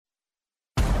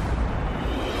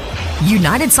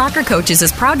United Soccer Coaches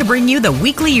is proud to bring you the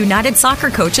weekly United Soccer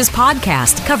Coaches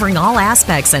podcast, covering all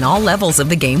aspects and all levels of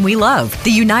the game we love. The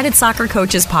United Soccer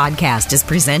Coaches podcast is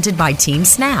presented by Team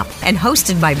Snap and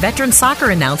hosted by veteran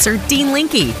soccer announcer Dean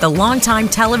Linke, the longtime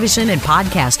television and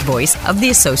podcast voice of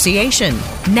the association.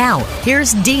 Now,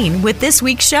 here's Dean with this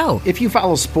week's show. If you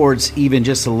follow sports even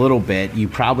just a little bit, you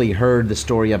probably heard the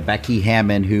story of Becky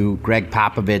Hammon, who Greg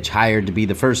Popovich hired to be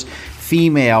the first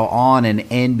female on an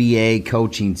NBA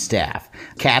coaching staff.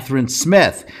 Catherine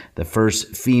Smith, the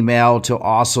first female to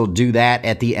also do that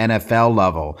at the NFL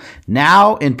level.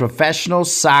 Now in professional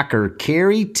soccer,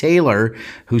 Carrie Taylor,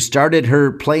 who started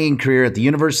her playing career at the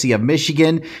University of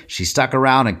Michigan. She stuck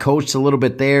around and coached a little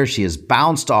bit there. She has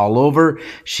bounced all over.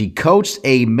 She coached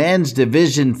a men's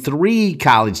Division III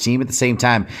college team. At the same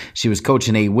time, she was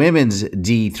coaching a women's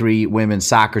D3 women's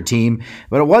soccer team.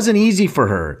 But it wasn't easy for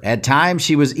her. At times,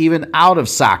 she was even out of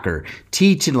soccer,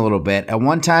 teaching a little bit. At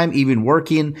one time, even working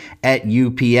at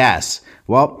UPS.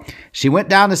 Well, she went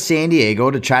down to San Diego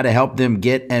to try to help them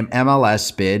get an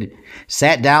MLS bid.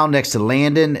 Sat down next to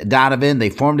Landon Donovan.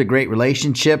 They formed a great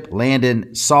relationship.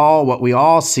 Landon saw what we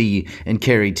all see in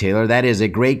Carrie Taylor. That is a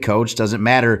great coach, doesn't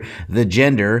matter the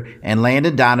gender. And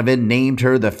Landon Donovan named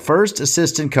her the first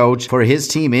assistant coach for his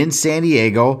team in San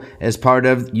Diego as part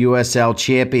of USL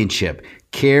Championship.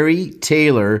 Carrie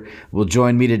Taylor will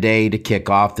join me today to kick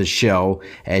off the show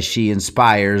as she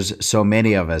inspires so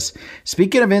many of us.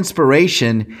 Speaking of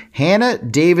inspiration, Hannah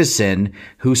Davison,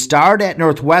 who starred at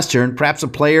Northwestern, perhaps a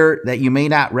player that you may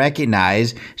not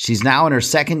recognize. She's now in her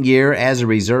second year as a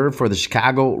reserve for the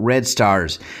Chicago Red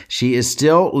Stars. She is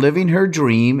still living her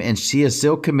dream, and she is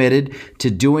still committed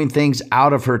to doing things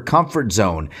out of her comfort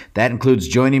zone. That includes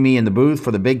joining me in the booth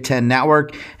for the Big Ten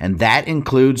Network, and that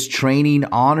includes training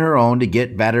on her own to get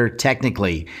better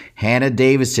technically. Hannah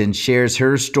Davison shares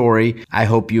her story. I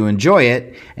hope you enjoy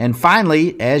it. And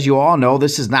finally, as you all know,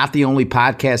 this is not the only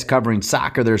podcast covering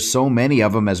soccer. There's so many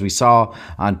of them, as we saw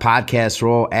on Podcast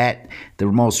Roll at the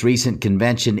most recent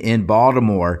convention in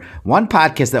Baltimore. One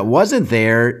podcast that wasn't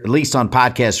there, at least on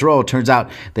Podcast Roll, turns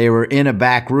out they were in a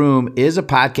back room, is a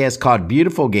podcast called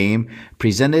Beautiful Game,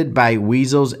 presented by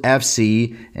Weasels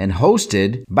FC and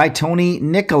hosted by Tony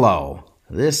Nicolo.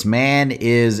 This man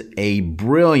is a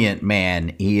brilliant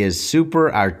man. He is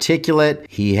super articulate.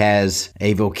 He has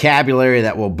a vocabulary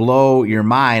that will blow your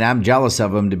mind. I'm jealous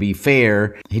of him, to be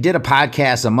fair. He did a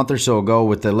podcast a month or so ago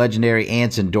with the legendary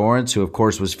Anson Dorrance, who, of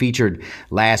course, was featured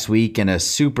last week in a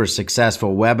super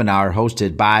successful webinar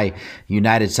hosted by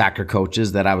United Soccer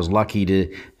Coaches that I was lucky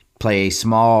to play a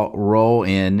small role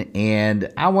in.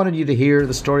 And I wanted you to hear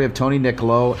the story of Tony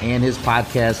Nicolo and his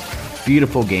podcast,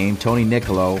 Beautiful Game. Tony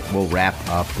Nicolo will wrap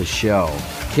up the show.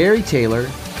 Carrie Taylor,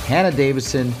 Hannah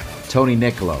Davison, Tony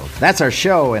Nicolo. That's our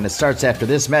show, and it starts after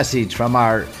this message from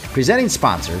our presenting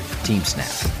sponsor, Team Snap.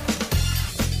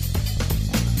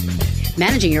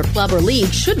 Managing your club or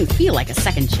league shouldn't feel like a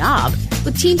second job.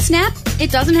 With Team Snap,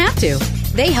 it doesn't have to.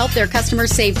 They help their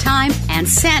customers save time and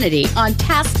sanity on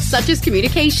tasks such as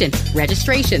communication,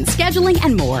 registration, scheduling,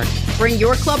 and more. Bring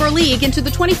your club or league into the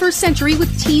 21st century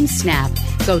with Team Snap.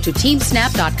 Go to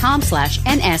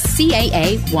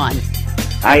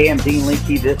teamsnap.com/NSCAA1. I am Dean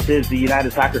Linke. This is the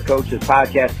United Soccer Coaches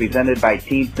podcast presented by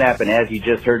Team Snap. And as you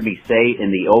just heard me say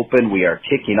in the open, we are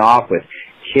kicking off with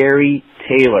Carrie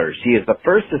Taylor. She is the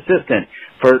first assistant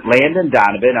for Landon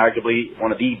Donovan, arguably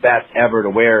one of the best ever to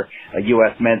wear a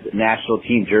U.S. men's national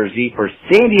team jersey for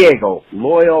San Diego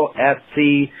Loyal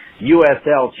FC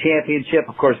USL Championship.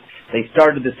 Of course, they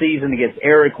started the season against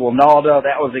Eric Wynalda.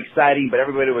 That was exciting, but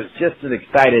everybody was just as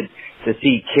excited to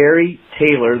see Carrie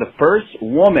Taylor, the first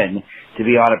woman to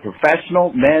be on a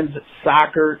professional men's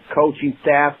soccer coaching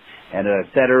staff, and as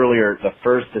I said earlier, the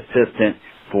first assistant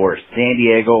for San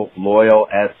Diego Loyal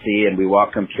SC, and we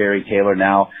welcome Carrie Taylor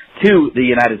now to the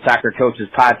United Soccer Coaches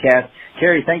podcast.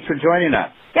 Carrie, thanks for joining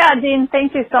us. Yeah, Dean,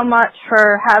 thank you so much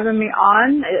for having me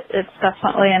on. It's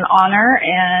definitely an honor,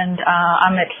 and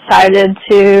I'm excited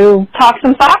to talk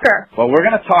some soccer. Well, we're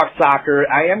going to talk soccer.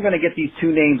 I am going to get these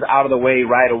two names out of the way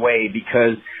right away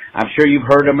because I'm sure you've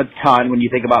heard them a ton when you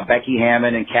think about Becky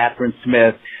Hammon and Catherine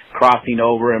Smith crossing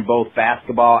over in both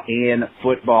basketball and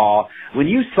football. When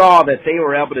you saw that they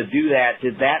were able to do that,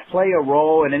 did that play a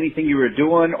role in anything you were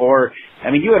doing? Or,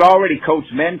 I mean, you had already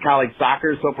coached men college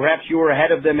soccer, so perhaps you were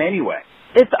ahead of them anyway.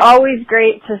 It's always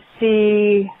great to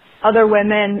see other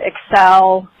women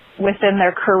excel within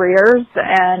their careers,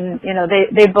 and, you know,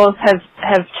 they both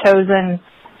have chosen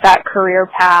that career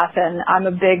path, and I'm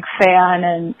a big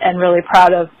fan and really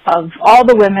proud of all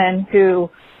the women who,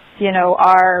 you know,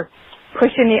 are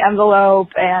pushing the envelope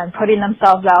and putting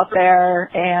themselves out there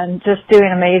and just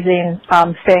doing amazing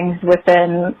things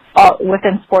within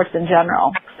sports in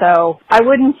general. So I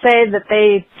wouldn't say that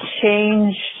they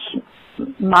changed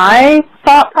my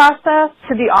thought process.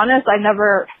 To be honest, I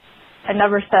never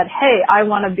said, hey, I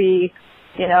want to be,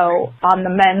 on the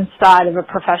men's side of a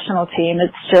professional team.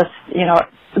 It's just,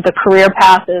 the career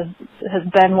path has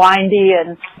been windy,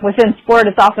 and within sport,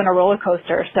 it's often a roller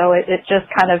coaster. So it just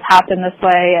kind of happened this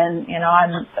way, and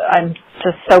I'm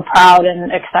just so proud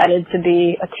and excited to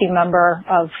be a team member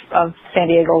of San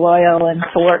Diego Loyal and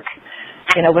to work,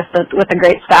 with the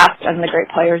great staff and the great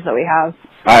players that we have.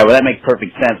 All right, well, that makes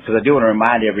perfect sense, because I do want to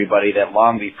remind everybody that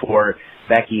long before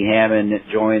Becky Hammon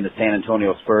joined the San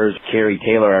Antonio Spurs, Carrie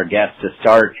Taylor, our guest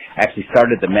actually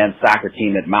started the men's soccer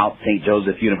team at Mount St.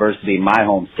 Joseph University, my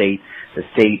home state, the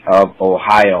state of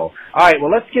Ohio. All right,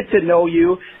 well, let's get to know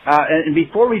you. And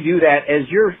before we do that, as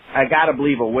you're, I got to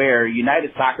believe, aware,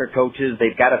 United Soccer Coaches,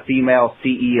 they've got a female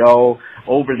CEO.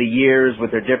 Over the years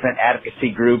with their different advocacy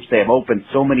groups, they have opened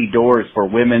so many doors for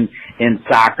women in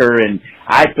soccer, and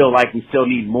I feel like we still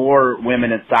need more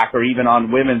women in soccer. Even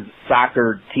on women's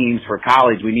soccer teams for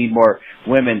college, we need more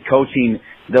women coaching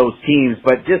those teams.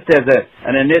 But just as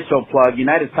an initial plug,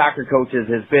 United Soccer Coaches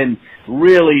has been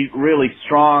really, really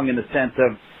strong in the sense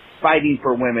of fighting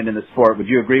for women in the sport. Would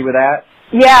you agree with that?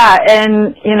 Yeah,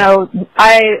 and,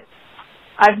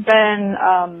 I've been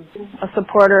a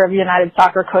supporter of United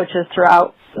Soccer Coaches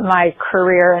throughout my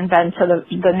career and been to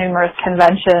the numerous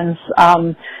conventions.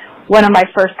 One of my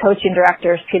first coaching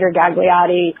directors, Peter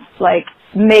Gagliotti,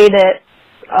 made it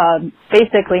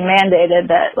basically mandated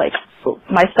that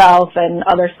myself and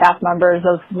other staff members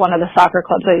of one of the soccer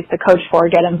clubs I used to coach for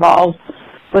get involved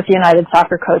with United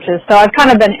Soccer Coaches. So I've kind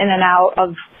of been in and out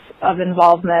of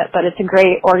involvement, but it's a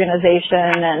great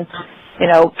organization and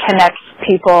connects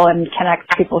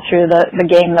people through the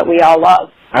game that we all love.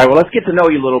 All right, well, let's get to know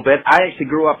you a little bit. I actually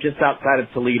grew up just outside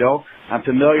of Toledo. I'm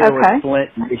familiar with Flint,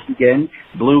 Michigan,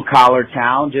 blue-collar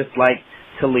town, just like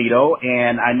Toledo.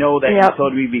 And I know that you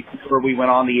told me before we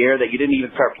went on the air that you didn't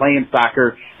even start playing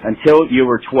soccer until you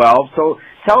were 12. So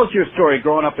tell us your story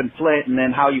growing up in Flint, and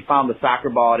then how you found the soccer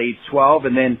ball at age 12,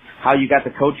 and then how you got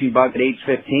the coaching bug at age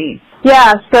 15.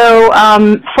 Yeah, so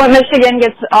Flint, Michigan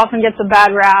often gets a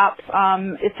bad rap.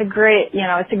 It's a great,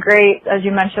 as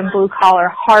you mentioned, blue collar,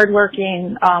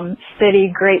 hardworking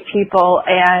city, great people.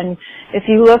 And if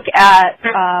you look at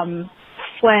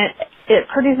Flint, it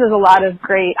produces a lot of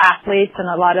great athletes, and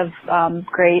a lot of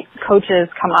great coaches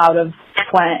come out of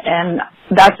Flint, and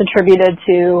that's attributed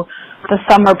to the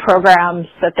summer programs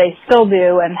that they still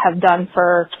do and have done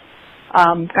for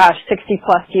 60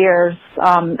 plus years,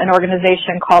 an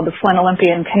organization called the Flint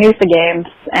Olympian Canusa Games,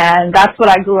 and that's what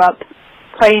I grew up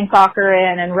playing soccer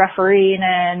in and refereeing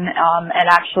in, and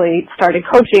actually started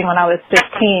coaching when I was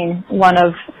 15.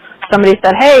 Somebody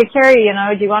said, hey, Carrie,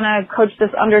 do you want to coach this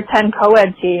under 10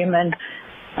 co-ed team? And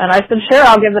I said, sure,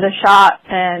 I'll give it a shot.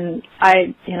 And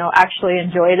I, actually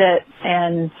enjoyed it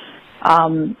and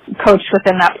coached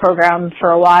within that program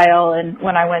for a while. And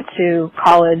when I went to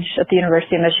college at the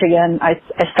University of Michigan, I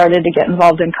started to get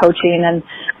involved in coaching and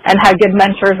had good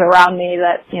mentors around me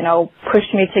that,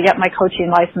 pushed me to get my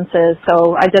coaching licenses.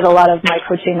 So I did a lot of my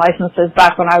coaching licenses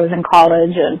back when I was in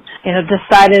college, and,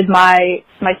 decided my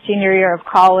senior year of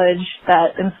college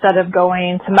that instead of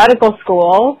going to medical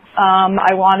school,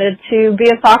 I wanted to be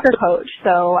a soccer coach.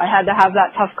 So I had to have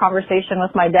that tough conversation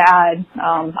with my dad.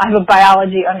 I have a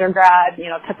biology undergrad,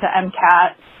 took the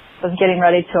MCAT, was getting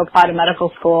ready to apply to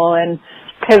medical school, and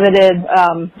pivoted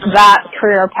that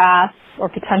career path or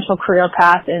potential career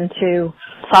path into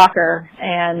soccer.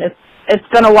 And it's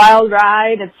been a wild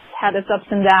ride. It's had its ups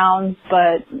and downs,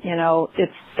 but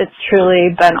it's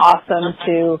truly been awesome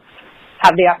to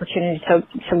have the opportunity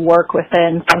to work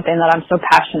within something that I'm so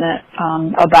passionate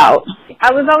about.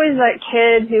 I was always that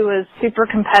kid who was super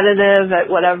competitive at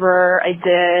whatever I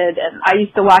did, and I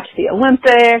used to watch the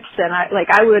Olympics, and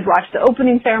I would watch the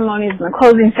opening ceremonies and the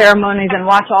closing ceremonies and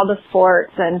watch all the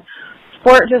sports, and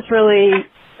sport just really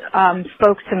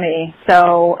spoke to me.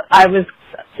 So I was,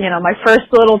 my first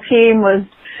little team was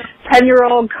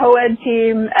 10-year-old co-ed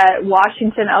team at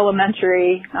Washington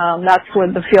Elementary. That's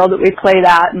what the field that we played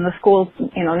at, and the school's,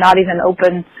 not even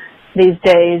open these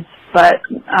days. But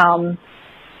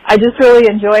I just really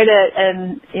enjoyed it,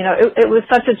 and, it was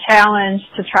such a challenge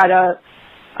to try to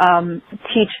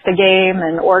teach the game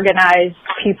and organize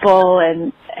people,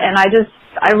 and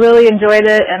I really enjoyed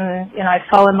it, and, I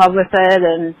fell in love with it,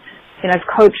 and, I've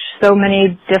coached so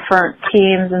many different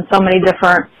teams and so many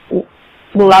different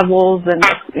levels, and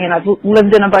I've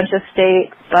lived in a bunch of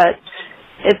states, but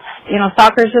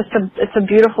soccer is it's a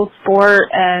beautiful sport,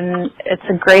 and it's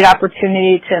a great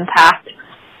opportunity to impact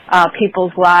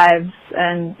people's lives.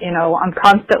 And, I'm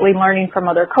constantly learning from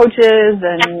other coaches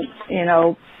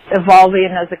and,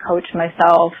 evolving as a coach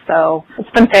myself. So it's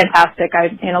been fantastic.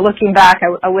 Looking back,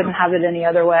 I wouldn't have it any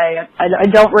other way. I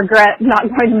don't regret not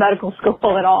going to medical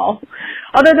school at all,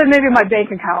 other than maybe my bank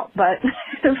account, but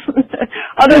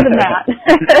other than that.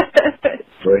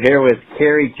 We're here with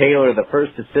Carrie Taylor, the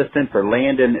first assistant for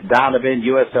Landon Donovan,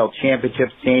 USL Championship,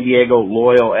 San Diego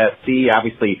Loyal SC.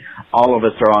 Obviously, all of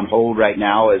us are on hold right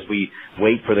now as we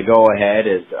wait for the go-ahead,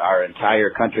 as our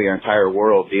entire country, our entire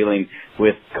world dealing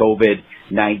with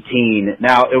COVID-19.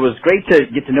 Now, it was great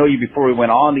to get to know you before we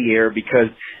went on the air, because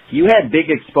you had big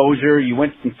exposure. You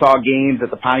went and saw games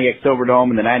at the Pontiac Silverdome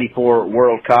in the '94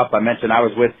 World Cup. I mentioned I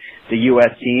was with the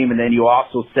U.S. team, and then you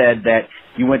also said that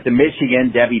you went to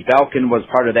Michigan. Debbie Belkin was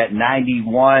part of that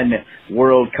 '91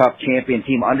 World Cup champion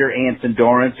team under Anson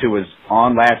Dorrance, who was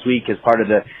on last week as part of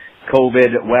the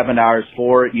COVID webinars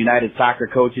for United Soccer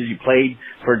Coaches. You played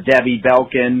for Debbie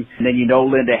Belkin, and then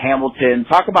Linda Hamilton.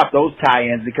 Talk about those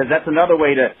tie-ins, because that's another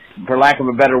way to, for lack of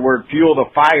a better word, fuel the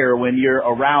fire when you're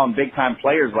around big-time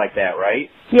players like that,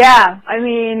 right? Yeah, I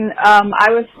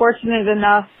was fortunate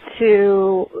enough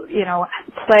to,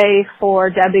 play for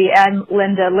Debbie and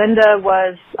Linda. Linda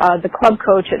was the club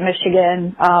coach at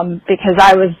Michigan, because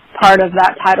I was part of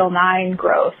that Title IX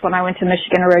growth. When I went to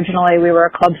Michigan originally, we were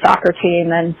a club soccer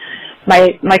team, and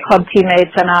my club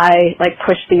teammates and I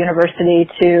pushed the university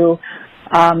to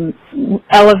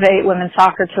elevate women's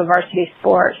soccer to a varsity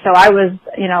sport. So I was,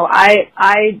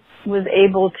 I was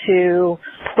able to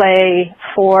play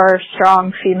for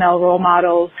strong female role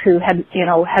models who had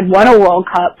won a World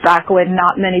Cup back when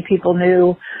not many people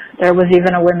knew there was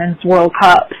even a Women's World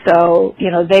Cup. So,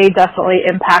 they definitely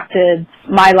impacted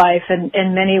my life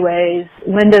in many ways.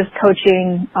 Linda's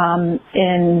coaching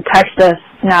in Texas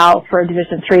now for a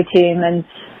Division III team, and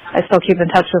I still keep in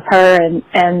touch with her,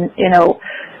 and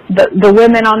the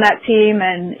women on that team,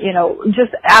 and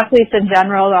just athletes in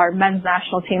general, our men's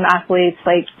national team athletes,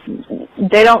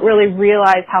 they don't really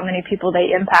realize how many people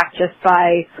they impact just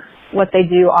by what they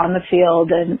do on the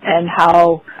field, and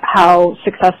how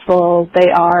successful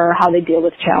they are, how they deal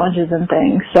with challenges and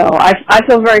things. So I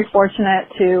feel very fortunate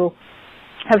to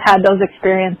have had those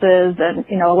experiences, and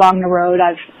along the road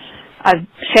I've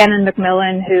Shannon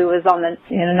McMillan, who was on the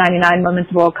 99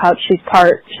 Women's World Cup. She's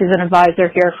an advisor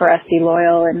here for SC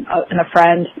Loyal, and a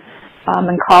friend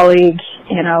and colleague.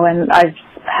 And I've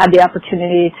had the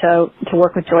opportunity to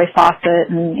work with Joy Fawcett,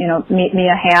 and meet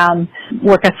Mia Hamm,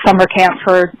 work at summer camp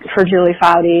for Julie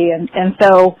Foudy, and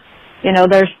so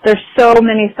there's so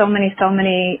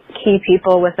many key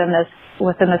people within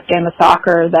this game of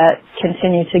soccer that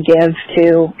continue to give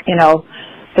to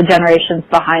the generations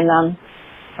behind them.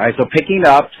 All right, so picking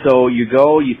up, so you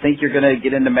go, you think you're going to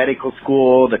get into medical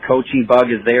school, the coaching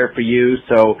bug is there for you,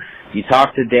 so you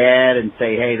talk to Dad and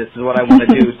say, hey, this is what I want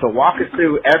to do. So walk us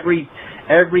through every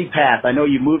path. I know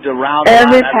you moved around a lot.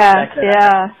 Every path,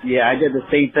 yeah. Yeah, I did the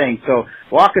same thing. So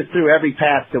walk us through every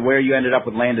path to where you ended up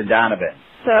with Landon Donovan.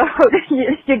 So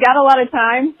you got a lot of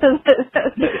time.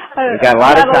 You got a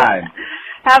lot of time.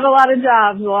 Have a lot of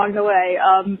jobs along the way.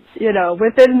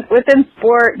 Within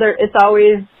sport, it's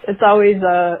always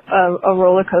a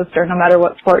roller coaster, no matter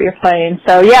what sport you're playing.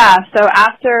 So yeah,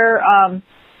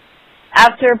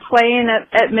 after playing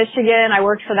at Michigan, I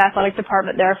worked for the athletic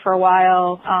department there for a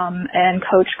while, and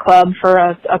coached club for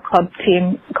a club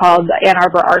team called Ann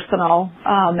Arbor Arsenal,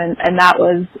 and that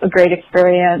was a great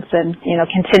experience, and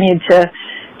continued to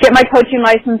get my coaching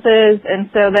licenses. And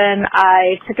so then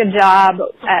I took a job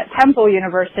at Temple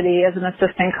University as an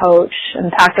assistant coach,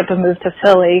 and packed up and moved to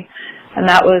Philly, and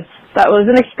that was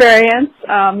an experience.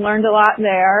 Learned a lot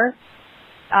there.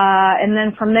 And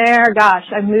then from there,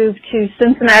 I moved to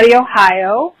Cincinnati,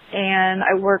 Ohio, and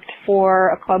I worked for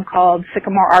a club called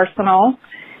Sycamore Arsenal,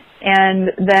 and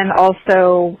then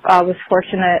also was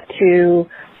fortunate to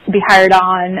be hired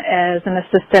on as an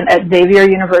assistant at Xavier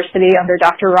University under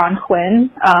Dr. Ron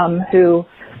Quinn, who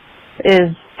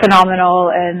is phenomenal,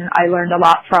 and I learned a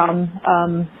lot from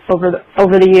over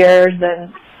the years,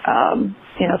 and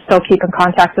still keep in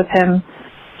contact with him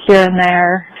here and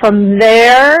there. From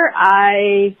there,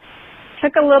 I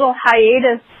took a little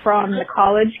hiatus from the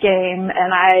college game,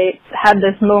 and I had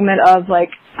this moment of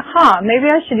maybe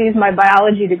I should use my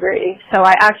biology degree. So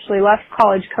I actually left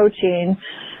college coaching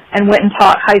and went and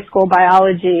taught high school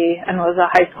biology, and was a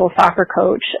high school soccer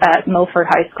coach at Milford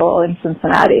High School in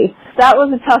Cincinnati. That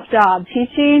was a tough job.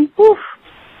 Teaching,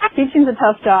 teaching's a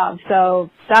tough job. So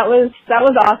that was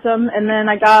awesome. And then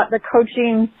I got the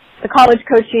college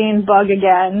coaching bug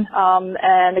again.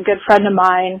 And a good friend of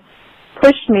mine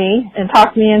pushed me and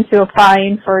talked me into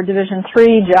applying for a Division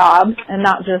III job, and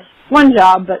not just one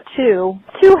job, but two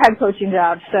head coaching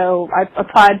jobs. So I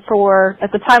applied for,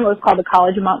 at the time it was called the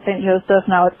College of Mount St. Joseph.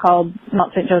 Now it's called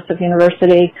Mount St. Joseph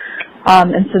University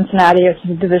in Cincinnati. It's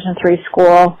a Division III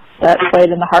school that played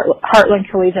in the Heartland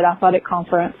Collegiate Athletic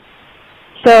Conference.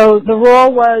 So the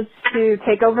role was to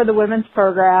take over the women's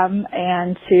program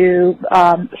and to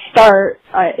start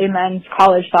a men's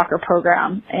college soccer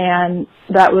program. And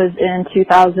that was in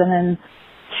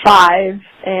 2005.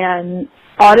 And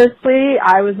honestly,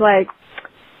 I was like,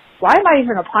 why am I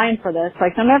even applying for this?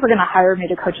 Like, they're never going to hire me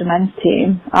to coach a men's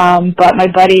team. But my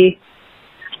buddy,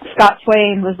 Scott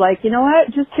Swain, was like, you know what?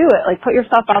 Just do it. Like, put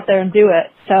yourself out there and do it.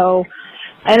 So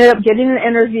I ended up getting an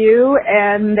interview,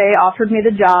 and they offered me the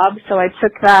job. So I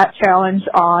took that challenge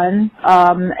on.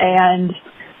 And,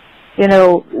 you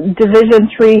know, Division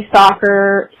III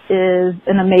soccer is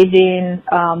an amazing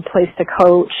place to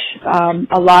coach.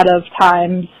 A lot of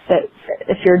times that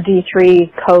if you're a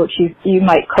D3 coach, you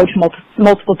might coach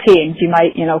multiple teams. You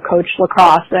might, you know, coach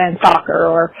lacrosse and soccer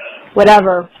or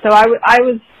whatever. So I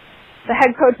was the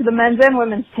head coach of the men's and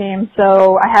women's team,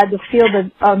 so I had to field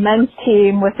a men's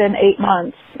team within 8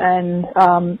 months. And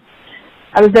I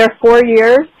was there 4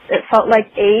 years. It felt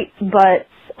like 8, but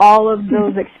all of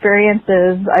those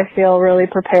experiences, I feel, really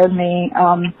prepared me,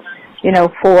 you know,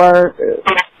 for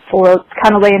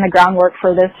kind of laying the groundwork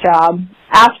for this job.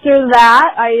 After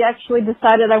that, I actually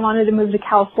decided I wanted to move to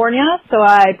California, so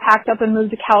I packed up and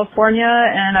moved to California,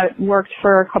 and I worked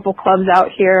for a couple clubs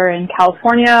out here in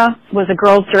California, was a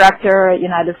girls director at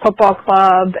United Football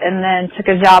Club, and then took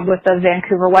a job with the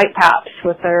Vancouver Whitecaps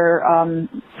with their,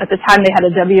 at the time they had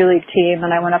a W League team,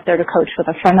 and I went up there to coach with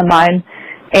a friend of mine.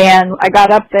 And I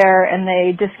got up there, and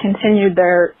they discontinued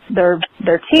their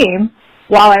team.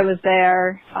 While I was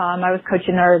there, I was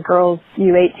coaching their girls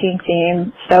U18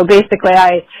 team. So basically,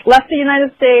 I left the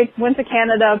United States, went to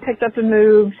Canada, picked up and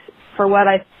moved for what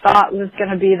I thought was going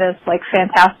to be this like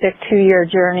fantastic 2-year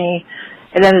journey.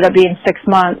 It ended up being 6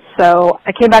 months. So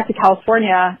I came back to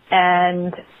California,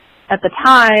 and at the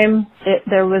time, it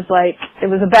was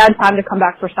a bad time to come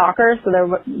back for soccer.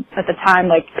 So at the time,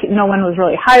 like, no one was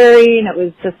really hiring. It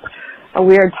was just a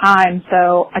weird time.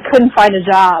 So I couldn't find a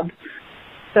job.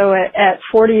 So at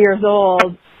 40 years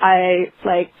old, I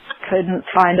couldn't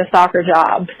find a soccer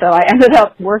job. So I ended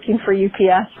up working for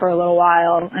UPS for a little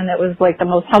while, and it was like the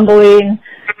most humbling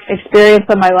experience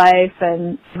of my life.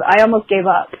 And I almost gave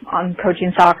up on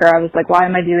coaching soccer. I was like, why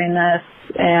am I doing this?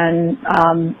 And,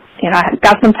 you know, I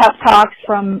got some pep talks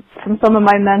from some of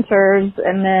my mentors,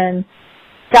 and then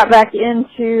got back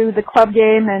into the club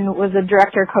game and was a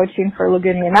director coaching for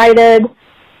Laguna United.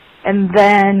 And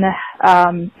then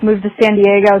moved to San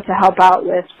Diego to help out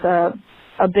with a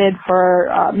bid for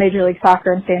Major League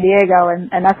Soccer in San Diego,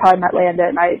 and that's how I met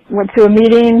Landon. I went to a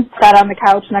meeting, sat on the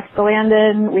couch next to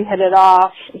Landon. We hit it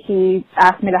off. He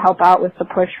asked me to help out with the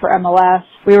push for MLS.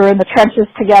 We were in the trenches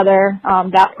together.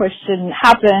 That push didn't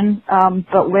happen,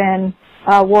 but when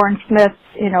Warren Smith,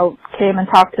 you know, came and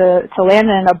talked to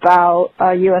Landon about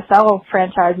a USL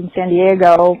franchise in San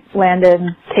Diego,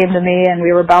 Landon came to me, and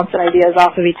we were bouncing ideas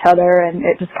off of each other, and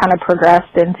it just kind of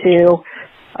progressed into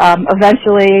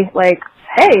eventually, like,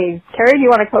 hey, Carrie, do you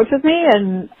want to coach with me?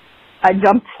 And I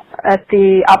jumped at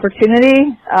the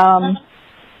opportunity.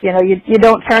 You know, you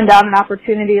don't turn down an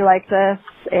opportunity like this,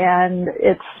 and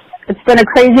it's been a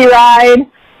crazy ride.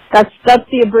 That's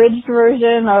the abridged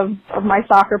version of my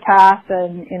soccer path.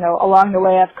 And, you know, along the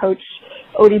way I've coached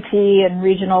ODP and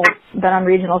been on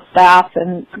regional staff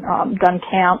and done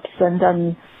camps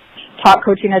and taught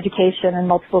coaching education in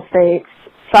multiple states.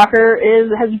 Soccer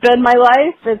has been my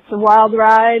life. It's a wild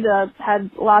ride. I've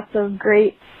had lots of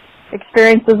great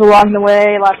experiences along the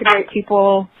way, lots of great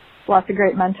people, lots of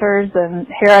great mentors, and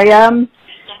here I am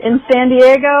in San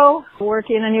Diego,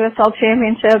 working in USL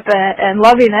Championship and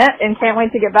loving it, and can't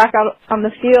wait to get back out on the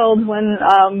field when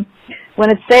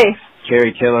it's safe.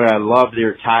 Carrie Taylor, I love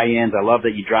your tie-ins. I love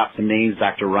that you dropped some names.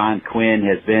 Dr. Ron Quinn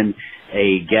has been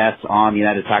a guest on the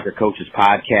United Soccer Coaches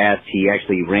podcast. He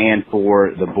actually ran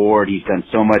for the board. He's done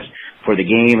so much for the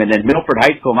game. And then Milford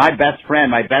High School, my best friend,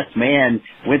 my best man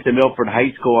went to Milford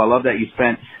High School. I love that you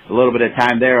spent a little bit of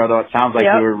time there, although it sounds like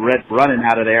you were running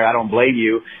out of there. I don't blame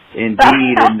you,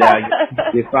 indeed. And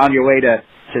you found your way to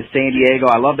San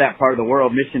Diego. I love that part of the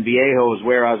world. Mission Viejo is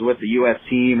where I was with the U.S.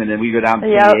 team, and then we go down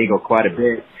to San Diego quite a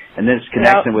bit. And this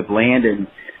connection with Landon.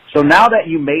 So now that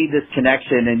you made this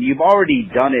connection, and you've already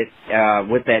done it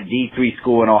with that D3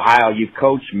 school in Ohio, you've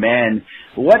coached men,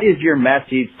 what is your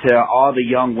message to all the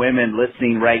young women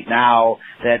listening right now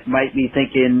that might be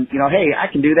thinking, hey, I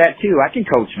can do that too. I can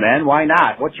coach men. Why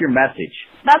not? What's your message?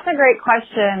 That's a great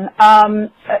question.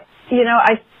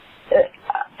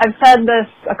 I've said this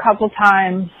a couple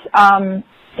times.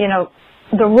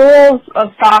 The rules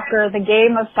of soccer, the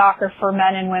game of soccer for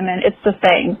men and women, it's the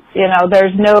same.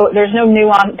 There's no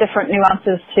different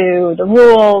nuances to the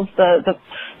rules.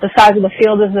 The size of the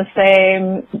field is the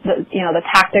same. The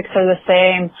tactics are the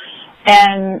same.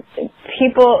 And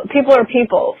people are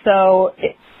people. So,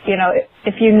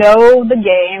 if you know the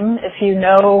game, if you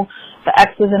know the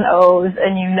X's and O's,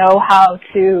 and you know how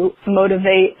to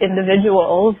motivate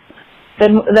individuals,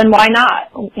 then why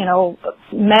not?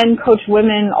 Men coach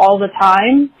women all the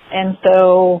time, and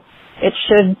so it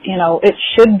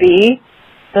should be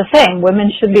the same.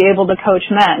 Women should be able to coach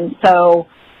men. So,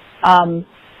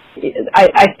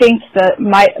 I think that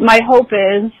my hope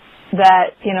is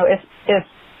that, if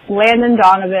Landon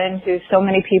Donovan, who so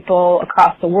many people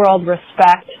across the world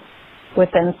respect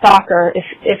within soccer,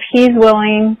 if he's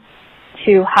willing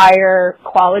to hire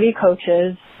quality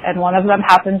coaches, and one of them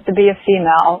happens to be a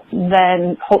female,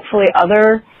 then hopefully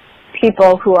other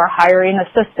people who are hiring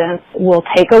assistants will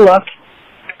take a look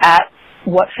at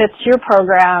what fits your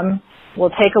program,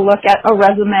 will take a look at a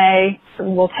resume,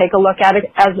 will take a look at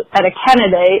a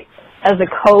candidate as a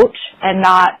coach and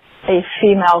not a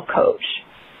female coach,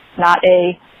 not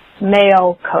a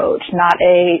male coach, not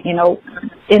a,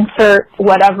 insert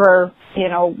whatever,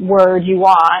 word you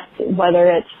want,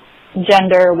 whether it's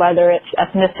gender, whether it's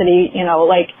ethnicity,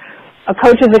 a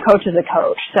coach is a coach is a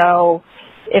coach. So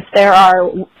if there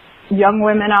are young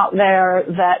women out there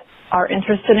that are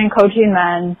interested in coaching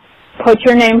men, put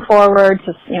your name forward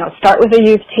to, start with a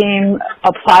youth team,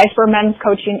 apply for men's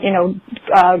coaching,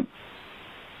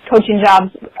 coaching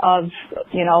jobs of,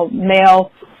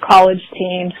 male college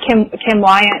teams. Kim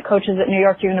Wyant coaches at New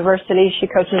York University. She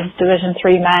coaches Division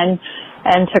III men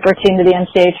and took her team to the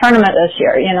NCAA tournament this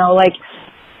year.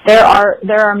 There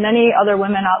are many other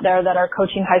women out there that are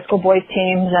coaching high school boys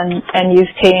teams and youth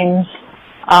teams.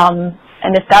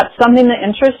 And if that's something that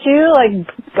interests you,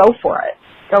 go for it.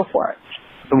 Go for it.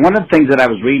 One of the things that I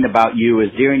was reading about you is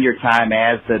during your time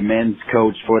as the men's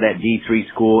coach for that D3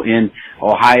 school in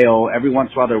Ohio, every once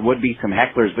in a while there would be some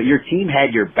hecklers, but your team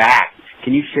had your back.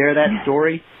 Can you share that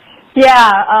story?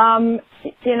 Yeah,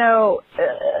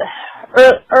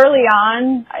 early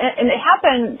on, and it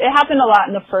happened a lot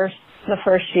in the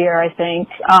first year, I think.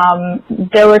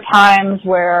 There were times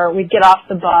where we'd get off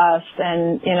the bus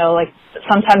and,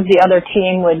 sometimes the other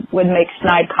team would make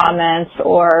snide comments,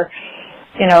 or,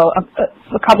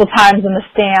 a couple times in the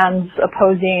stands,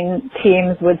 opposing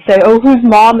teams would say, oh, whose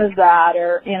mom is that?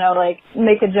 Or,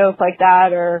 make a joke like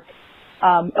that, or,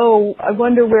 oh, I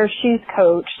wonder where she's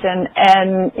coached. And,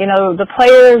 the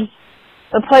players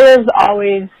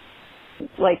always,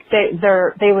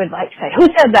 they would say, who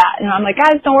said that? And I'm like,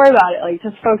 guys, don't worry about it.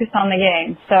 Just focus on the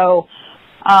game. So,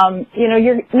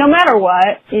 you're, no matter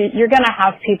what, you're going to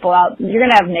have people you're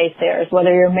going to have naysayers,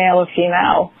 whether you're male or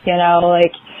female,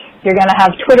 you're going to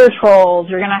have Twitter trolls.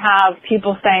 You're going to have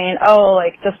people saying, oh,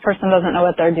 this person doesn't know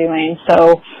what they're doing.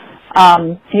 So,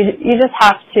 you just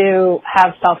have to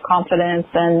have self-confidence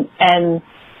and,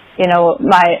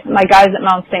 my guys at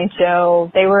Mount St. Joe,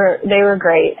 they were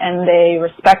great, and they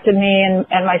respected me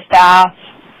and my staff.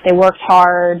 They worked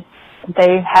hard.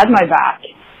 They had my back.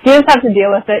 You just have to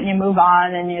deal with it, and you move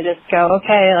on, and you just go,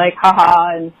 okay,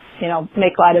 haha, and,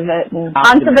 make light of it, and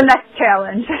on to the next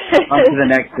challenge. On to the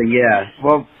next thing, yeah.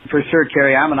 Well, for sure,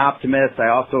 Carrie, I'm an optimist. I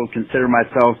also consider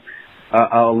myself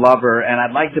a lover, and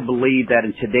I'd like to believe that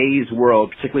in today's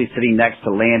world, particularly sitting next to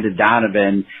Landon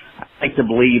Donovan, I'd like to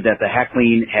believe that the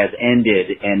heckling has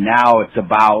ended, and now it's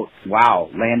about,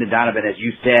 Landon Donovan, as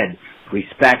you said,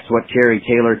 respects what Terry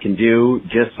Taylor can do,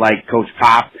 just like Coach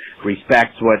Pop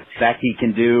respects what Becky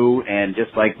can do, and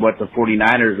just like what the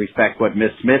 49ers respect what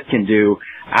Miss Smith can do.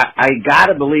 I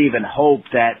gotta believe and hope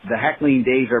that the heckling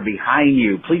days are behind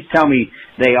you. Please tell me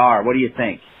they are. What do you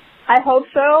think? I hope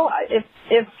so.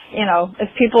 If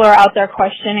people are out there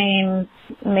questioning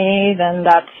me, then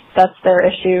that's their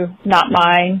issue, not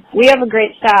mine. We have a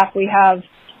great staff. We have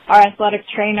our athletic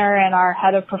trainer and our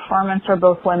head of performance are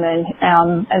both women,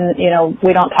 and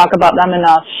we don't talk about them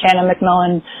enough. Shannon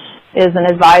McMillan is an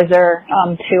advisor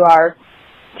to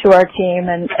our team,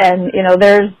 and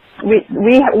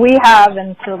we have,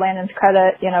 and to Landon's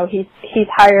credit, he's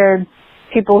hired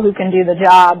people who can do the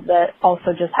job that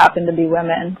also just happen to be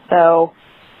women. So,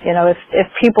 if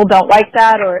people don't like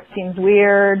that or it seems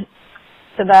weird,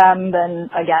 to them, then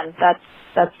again, that's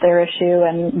their issue,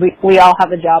 and we all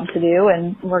have a job to do,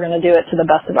 and we're going to do it to the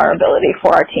best of our ability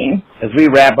for our team. As we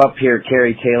wrap up here,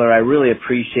 Carrie Taylor, I really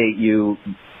appreciate you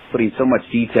putting so much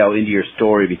detail into your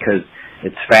story, because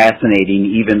it's fascinating,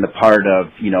 even the part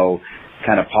of,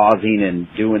 kind of pausing and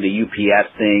doing the UPS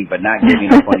thing, but not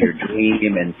giving up on your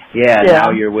dream. And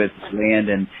now you're with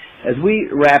Landon. As we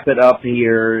wrap it up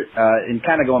here, and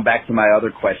kind of going back to my other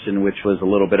question, which was a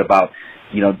little bit about,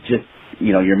 your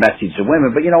message to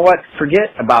women. But you know what?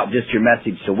 Forget about just your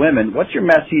message to women. What's your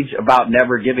message about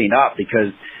never giving up?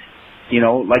 Because,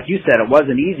 like you said, it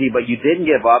wasn't easy, but you didn't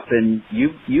give up, and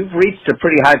you've reached a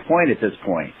pretty high point at this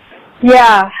point.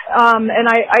 Yeah, and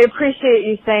I appreciate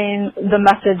you saying the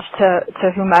message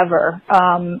to whomever,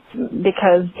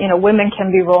 because, women can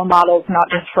be role models not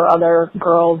just for other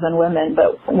girls and women,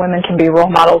 but women can be role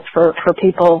models for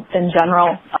people in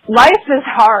general. Life is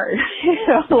hard,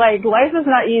 life is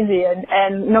not easy,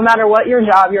 and no matter what your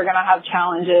job, you're going to have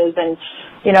challenges, and,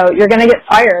 you're going to get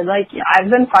fired.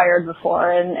 I've been fired before,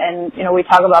 and we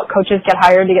talk about coaches get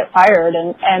hired to get fired,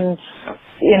 and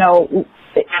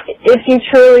if you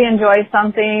truly enjoy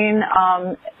something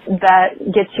that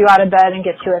gets you out of bed and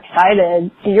gets you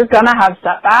excited, you're going to have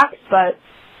setbacks, but,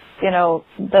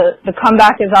 the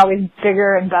comeback is always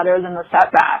bigger and better than the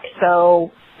setback. So,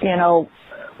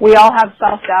 we all have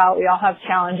self-doubt, we all have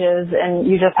challenges, and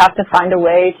you just have to find a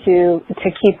way to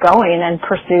keep going and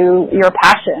pursue your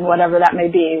passion, whatever that may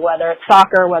be, whether it's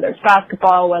soccer, whether it's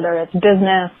basketball, whether it's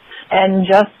business. And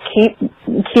just keep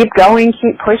going,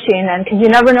 keep pushing, and because you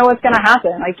never know what's going to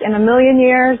happen. In a million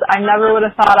years, I never would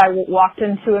have thought I walked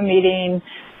into a meeting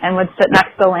and would sit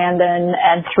next to Landon,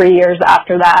 and 3 years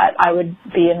after that, I would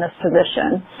be in this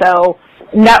position. So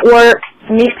network,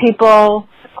 meet people,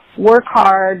 work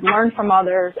hard, learn from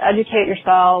others, educate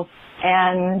yourself,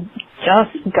 and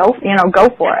just go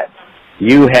for it.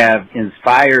 You have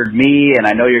inspired me, and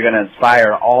I know you're going to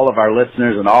inspire all of our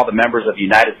listeners and all the members of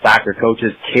United Soccer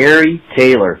Coaches. Carrie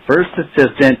Taylor, first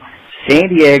assistant, San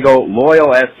Diego,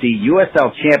 Loyal SC,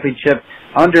 USL Championship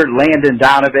under Landon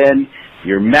Donovan.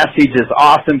 Your message is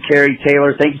awesome, Carrie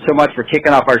Taylor. Thank you so much for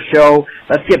kicking off our show.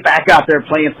 Let's get back out there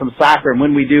playing some soccer, and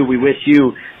when we do, we wish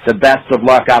you the best of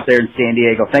luck out there in San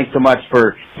Diego. Thanks so much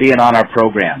for being on our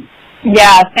program.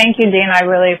 Yeah, thank you, Dean. I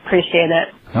really appreciate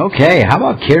it. Okay, how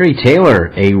about Carrie Taylor?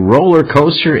 A roller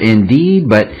coaster indeed,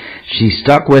 but she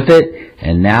stuck with it,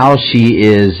 and now she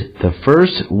is the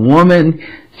first woman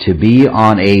to be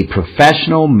on a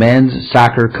professional men's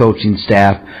soccer coaching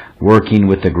staff working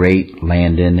with the great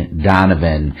Landon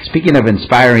Donovan. Speaking of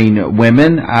inspiring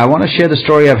women, I want to share the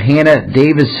story of Hannah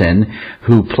Davison,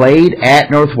 who played at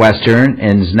Northwestern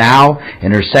and is now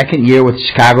in her second year with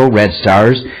Chicago Red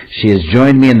Stars. She has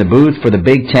joined me in the booth for the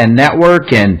Big Ten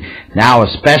Network, and now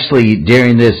especially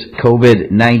during this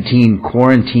COVID-19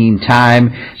 quarantine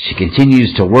time, she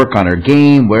continues to work on her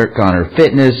game, work on her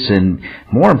fitness, and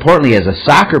more importantly, as a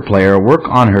soccer player, work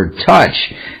on her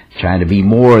touch, trying to be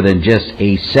more than just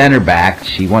a center back.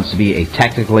 She wants to be a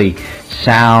technically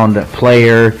sound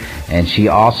player, and she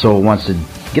also wants to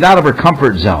get out of her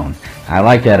comfort zone. I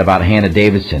like that about Hannah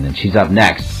Davison, and she's up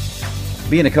next.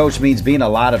 Being a coach means being a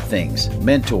lot of things: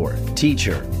 mentor,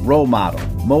 teacher, role model,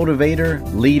 motivator,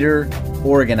 leader,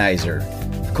 organizer.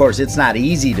 Of course, it's not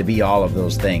easy to be all of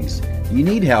those things. You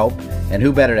need help, and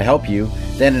who better to help you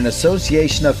than an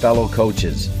association of fellow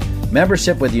coaches?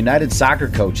 Membership with United Soccer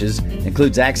Coaches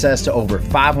includes access to over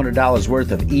 $500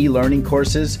 worth of e-learning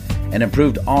courses, an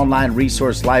improved online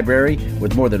resource library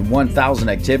with more than 1,000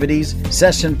 activities,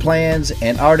 session plans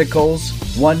and articles,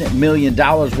 $1 million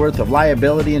worth of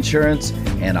liability insurance,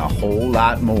 and a whole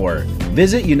lot more.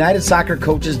 Visit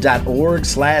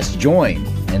UnitedSoccerCoaches.org/join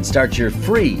and start your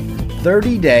free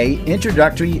 30-day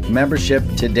introductory membership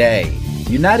today.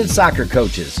 United Soccer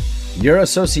Coaches, your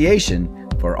association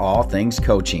for all things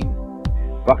coaching.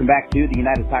 Welcome back to the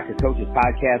United Soccer Coaches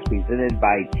podcast presented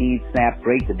by Team Snap.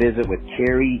 Great to visit with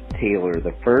Carrie Taylor,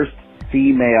 the first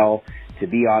female to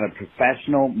be on a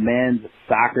professional men's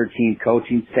soccer team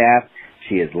coaching staff.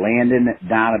 She is Landon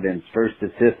Donovan's first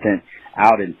assistant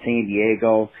out in San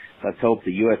Diego. Let's hope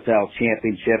the USL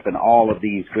Championship and all of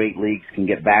these great leagues can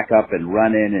get back up and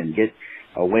running and get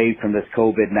away from this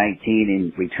COVID-19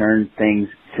 and return things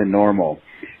to normal.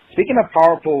 Speaking of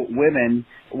powerful women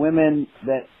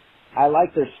that I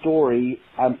like their story,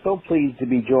 I'm so pleased to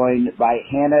be joined by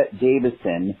Hannah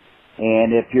Davison.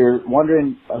 And if you're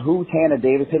wondering who's Hannah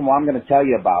Davison, well, I'm going to tell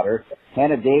you about her.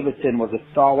 Hannah Davison was a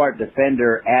stalwart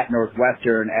defender at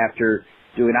Northwestern after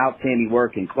doing outstanding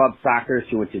work in club soccer.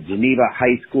 She went to Geneva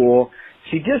High School.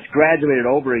 She just graduated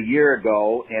over a year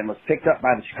ago and was picked up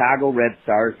by the Chicago Red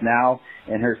Stars now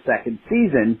in her second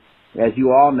season. As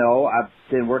you all know, I've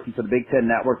been working for the Big Ten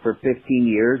Network for 15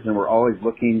 years, and we're always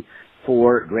looking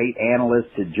for great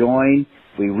analysts to join.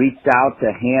 We reached out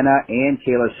to Hannah and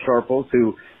Kayla Sharples,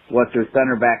 who was their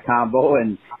center back combo,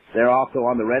 and they're also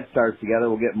on the Red Stars together.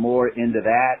 We'll get more into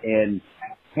that. And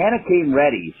Hannah came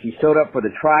ready. She showed up for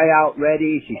the tryout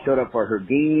ready. She showed up for her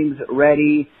games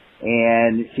ready.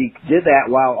 And she did that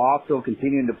while also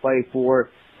continuing to play for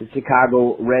the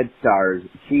Chicago Red Stars.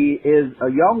 She is a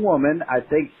young woman. I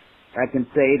think I can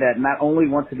say that not only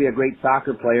wants to be a great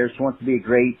soccer player, she wants to be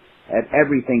great at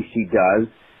everything she does.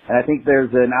 And I think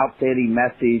there's an outstanding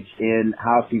message in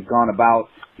how she's gone about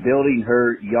building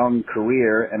her young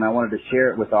career, and I wanted to share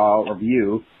it with all of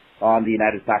you on the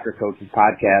United Soccer Coaches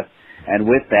podcast. And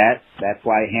with that, that's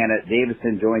why Hannah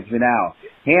Davison joins me now.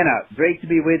 Hannah, great to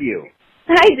be with you.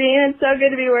 Hi, Dean. It's so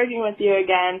good to be working with you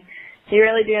again. You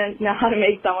really do know how to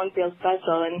make someone feel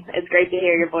special, and it's great to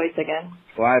hear your voice again.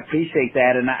 Well, I appreciate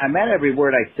that, and I meant every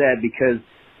word I said because,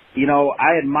 you know,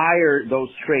 I admire those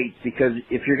traits because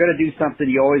if you're going to do something,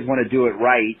 you always want to do it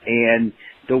right. And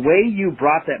the way you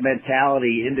brought that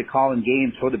mentality into calling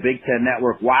games for the Big Ten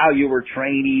Network while you were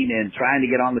training and trying to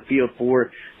get on the field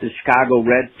for the Chicago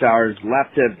Red Stars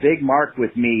left a big mark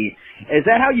with me. Is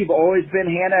that how you've always been,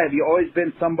 Hannah? Have you always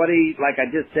been somebody, like I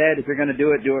just said, if you're going to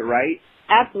do it right?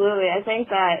 Absolutely. I think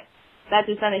that's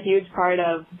just been a huge part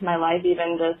of my life,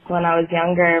 even just when I was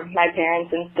younger. My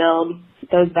parents instilled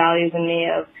those values in me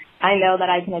of, I know that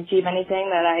I can achieve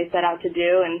anything that I set out to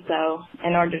do, and so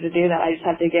in order to do that, I just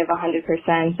have to give 100%,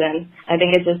 and I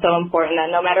think it's just so important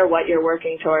that no matter what you're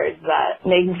working towards, that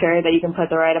making sure that you can put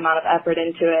the right amount of effort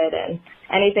into it, and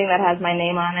anything that has my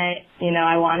name on it, you know,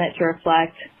 I want it to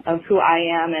reflect of who I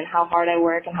am and how hard I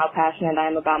work and how passionate I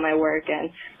am about my work,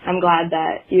 and I'm glad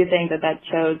that you think that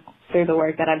shows through the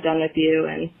work that I've done with you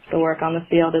and the work on the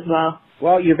field as well.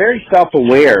 Well, you're very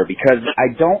self-aware because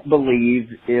I don't believe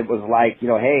it was like, you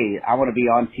know, hey, I want to be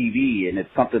on TV and it's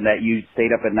something that you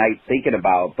stayed up at night thinking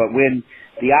about. But when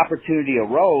the opportunity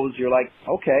arose, you're like,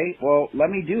 okay, well, let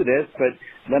me do this, but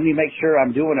let me make sure I'm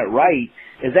doing it right.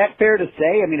 Is that fair to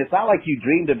say? I mean, it's not like you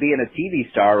dreamed of being a TV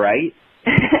star, right?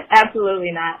 Absolutely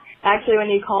not. Actually,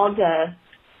 when you called to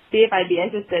see if I'd be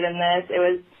interested in this, it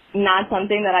was not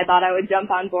something that I thought I would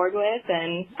jump on board with,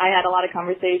 and I had a lot of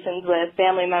conversations with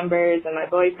family members and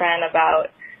my boyfriend about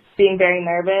being very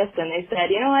nervous, and they said,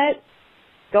 you know what,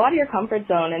 go out of your comfort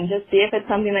zone and just see if it's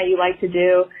something that you like to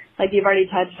do. Like you've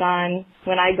already touched on,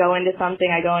 when I go into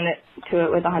something, I go into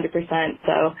it with 100%,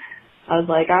 so I was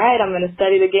like, all right, I'm going to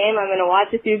study the game, I'm going to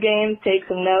watch a few games, take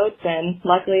some notes, and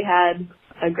luckily had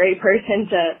a great person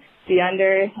to be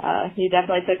under. You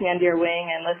definitely took me under your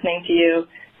wing, and listening to you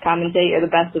commentate, you're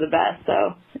the best of the best.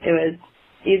 So it was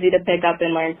easy to pick up and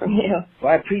learn from you.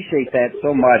 Well, I appreciate that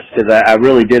so much because I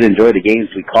really did enjoy the games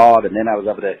we called, and then I was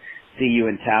able to see you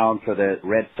in town for the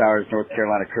Red Stars North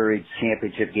Carolina Courage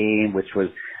championship game, which was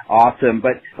awesome.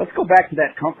 But let's go back to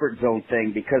that comfort zone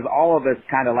thing because all of us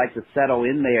kind of like to settle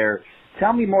in there.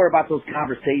 Tell me more about those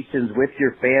conversations with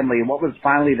your family and what was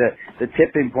finally the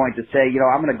tipping point to say, you know,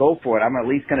 I'm going to go for it. I'm at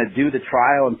least going to do the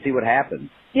trial and see what happens.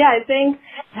 Yeah, I think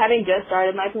having just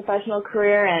started my professional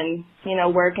career and, you know,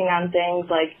 working on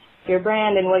things like your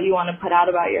brand and what you want to put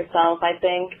out about yourself, I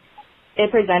think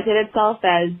it presented itself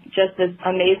as just this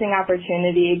amazing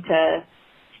opportunity to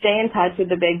stay in touch with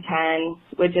the Big Ten,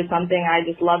 which is something I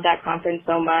just love that conference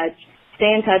so much.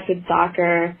 Stay in touch with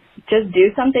soccer, just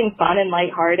do something fun and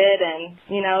lighthearted, and,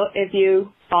 you know, if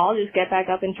you fall, just get back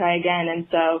up and try again. And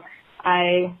so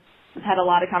I had a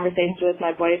lot of conversations with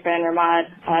my boyfriend,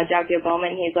 Ramad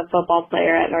Jaukia-Bowman. He's a football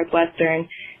player at Northwestern,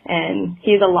 and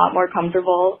he's a lot more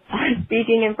comfortable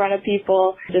speaking in front of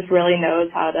people, just really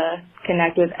knows how to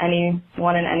connect with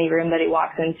anyone in any room that he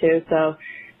walks into. So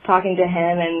talking to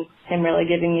him and him really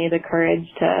giving me the courage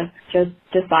to just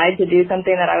decide to do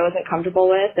something that I wasn't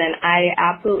comfortable with, and I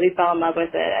absolutely fell in love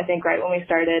with it. I think right when we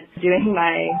started doing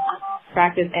my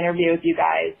practice interview with you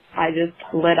guys, I just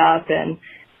lit up and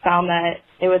found that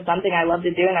it was something I loved to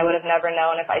do, and I would have never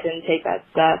known if I didn't take that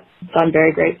step. So I'm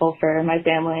very grateful for my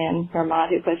family and for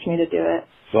Matt who pushed me to do it.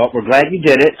 Well, we're glad you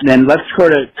did it. And then let's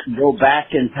sort of go back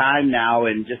in time now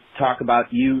and just talk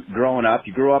about you growing up.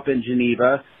 You grew up in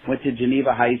Geneva, went to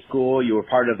Geneva High School. You were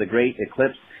part of the great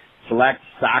Eclipse Select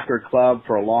Soccer Club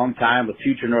for a long time with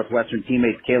future Northwestern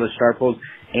teammates Kayla Sharples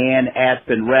and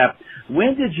Aspen Rep.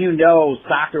 When did you know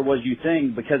soccer was your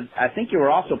thing? Because I think you were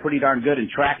also pretty darn good in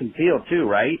track and field too,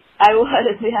 right? I was,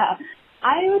 yeah.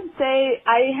 I would say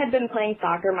I had been playing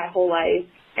soccer my whole life.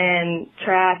 and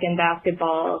track and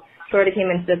basketball sort of came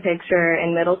into the picture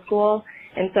in middle school.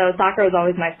 And so soccer was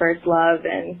always my first love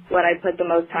and what I put the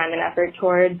most time and effort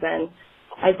towards. And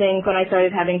I think when I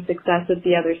started having success with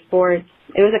the other sports,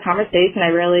 it was a conversation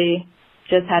I really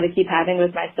just had to keep having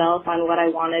with myself on what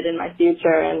I wanted in my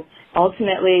future. And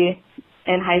ultimately,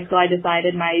 in high school, I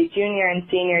decided my junior and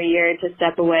senior year to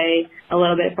step away a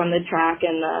little bit from the track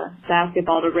and the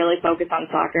basketball to really focus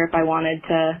on soccer if I wanted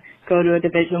to go to a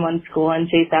Division I school and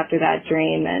chase after that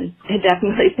dream. And it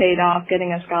definitely paid off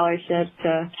getting a scholarship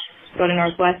to go to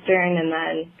Northwestern. And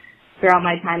then throughout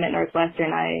my time at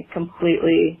Northwestern, I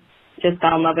completely just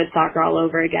fell in love with soccer all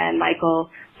over again. Michael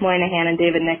Moynihan and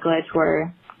David Nikolic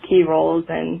were key roles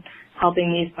in helping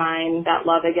me find that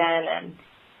love again and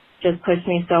just pushed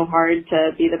me so hard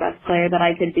to be the best player that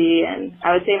I could be. And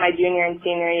I would say my junior and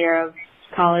senior year of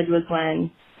college was when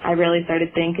I really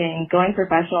started thinking going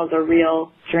professional is a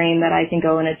real dream that I can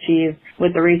go and achieve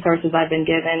with the resources I've been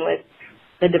given, with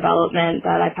the development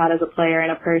that I've had as a player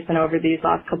and a person over these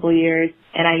last couple of years.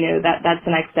 And I knew that that's the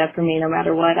next step for me no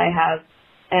matter what. I have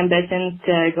ambitions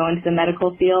to go into the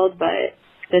medical field, but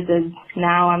this is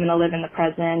now I'm going to live in the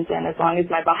present. And as long as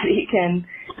my body can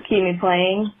keep me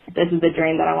playing, this is the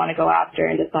dream that I want to go after,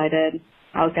 and decided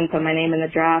I was going to put my name in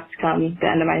the draft come the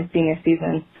end of my senior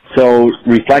season. So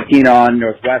reflecting on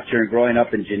Northwestern, growing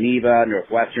up in Geneva,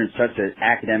 Northwestern, such an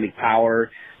academic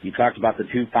power. You talked about the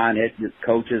two fine head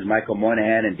coaches, Michael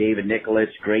Moynihan and David Nikolic,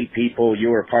 great people. You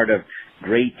were part of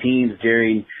great teams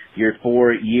during your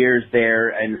 4 years there,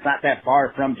 and it's not that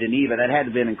far from Geneva. That had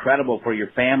to have been incredible for your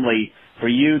family, for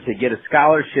you to get a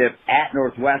scholarship at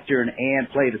Northwestern and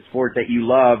play the sport that you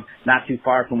love not too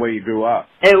far from where you grew up.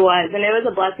 It was, and it was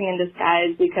a blessing in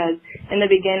disguise, because in the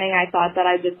beginning I thought that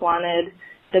I just wanted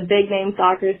the big name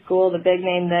soccer school, the big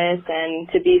name this, and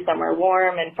to be somewhere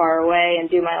warm and far away and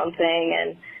do my own thing.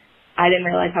 And I didn't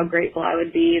realize how grateful I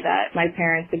would be that my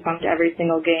parents could come to every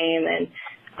single game, and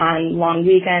on long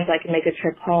weekends I could make a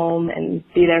trip home and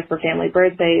be there for family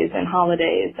birthdays and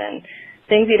holidays and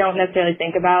things you don't necessarily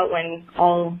think about when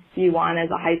all you want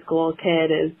as a high school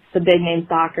kid is the big name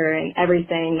soccer and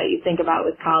everything that you think about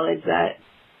with college. That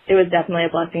it was definitely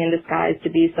a blessing in disguise to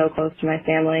be so close to my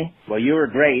family. Well, you were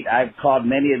great. I've called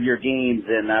many of your games,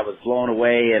 and I was blown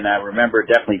away, and I remember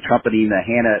definitely trumpeting the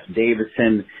Hannah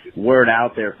Davison word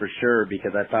out there for sure,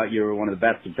 because I thought you were one of the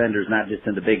best defenders, not just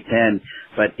in the Big Ten,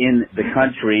 but in the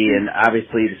country, and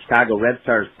obviously the Chicago Red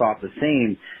Stars thought the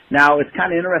same. Now, it's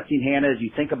kind of interesting, Hannah, as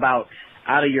you think about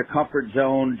out of your comfort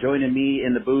zone, joining me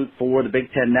in the booth for the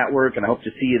Big Ten Network, and I hope to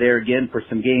see you there again for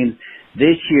some games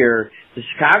this year. The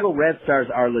Chicago Red Stars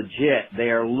are legit.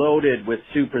 They are loaded with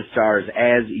superstars,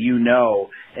 as you know.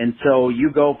 And so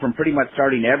you go from pretty much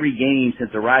starting every game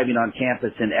since arriving on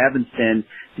campus in Evanston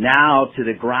now to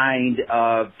the grind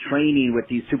of training with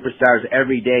these superstars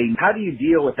every day. How do you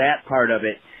deal with that part of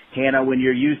it, Hannah, when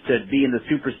you're used to being the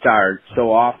superstar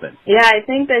so often? Yeah, I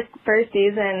think this first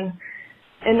season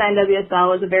in the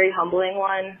NWSL was a very humbling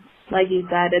one. Like you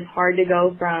said, it's hard to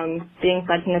go from being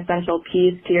such an essential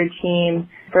piece to your team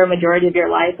for a majority of your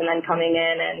life and then coming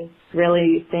in and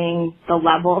really seeing the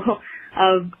level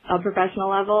of a professional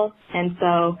level. And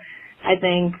so I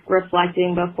think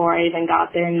reflecting before I even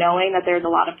got there, knowing that there's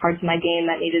a lot of parts of my game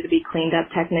that needed to be cleaned up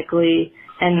technically,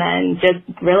 and then just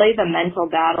really the mental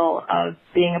battle of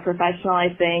being a professional,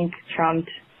 I think,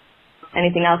 trumped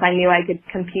anything else. I knew I could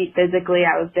compete physically.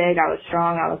 I was big, I was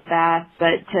strong, I was fast,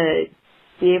 but to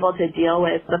be able to deal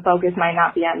with the focus might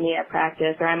not be on me at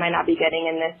practice, or I might not be getting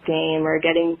in this game or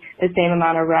getting the same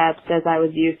amount of reps as I was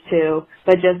used to,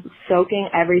 but just soaking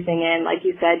everything in. Like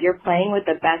you said, you're playing with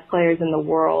the best players in the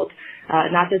world,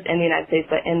 not just in the United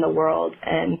States, but in the world.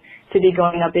 And to be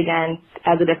going up against,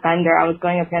 as a defender, I was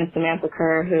going up against Samantha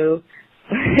Kerr, who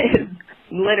is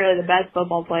literally the best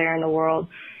football player in the world.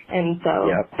 And so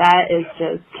that is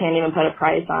just, can't even put a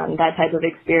price on that type of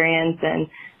experience and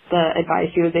the advice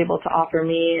she was able to offer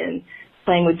me. And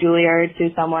playing with Julia Ertz,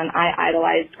 who's someone I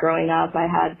idolized growing up. I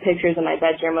had pictures in my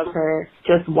bedroom of her,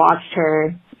 just watched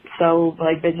her so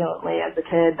vigilantly as a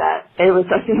kid, that it was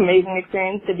such an amazing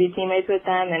experience to be teammates with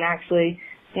them and actually,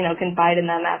 confide in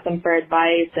them, ask them for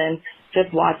advice, and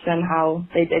just watch them how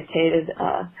they dictated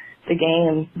the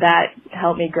game. That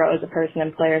helped me grow as a person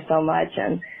and player so much,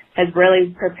 and has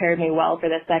really prepared me well for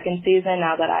the second season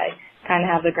now that I kind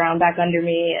of have the ground back under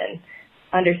me and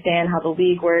understand how the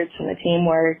league works and the team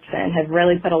works, and have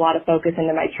really put a lot of focus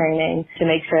into my training to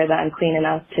make sure that I'm clean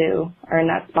enough to earn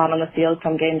that spot on the field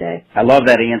come game day. I love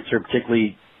that answer,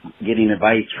 particularly getting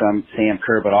advice from Sam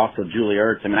Kerr, but also Julie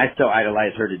Ertz. I mean, I still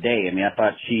idolize her today. I mean, I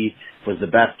thought she was the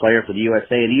best player for the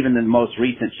USA, and even in the most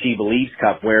recent She Believes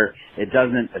Cup, where it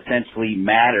doesn't essentially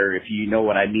matter if you know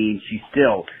what I mean, she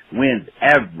still wins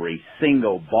every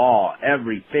single ball,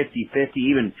 every 50-50,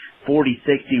 even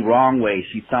 40-60 wrong way.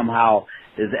 She somehow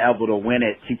is able to win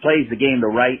it. She plays the game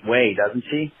the right way, doesn't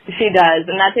she? She does,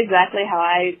 and that's exactly how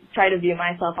I try to view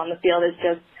myself on the field. It's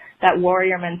just that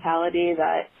warrior mentality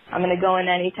that I'm going to go in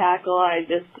any tackle.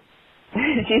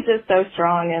 She's just so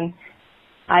strong, and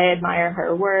I admire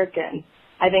her work. And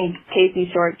I think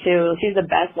Casey Short, too, she's the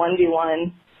best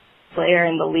 1v1 player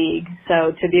in the league.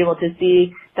 So to be able to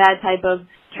see that type of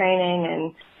training,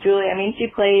 and Julie, I mean, she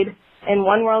played in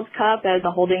one World Cup as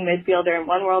a holding midfielder and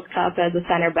one World Cup as a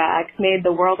center back, made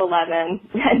the World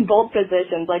 11 in both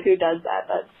positions. Like, who does that?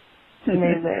 That's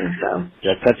amazing. So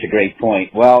that's such a great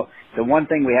point. Well, the one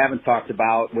thing we haven't talked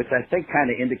about, which I think kind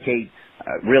of indicates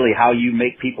really how you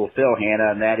make people feel,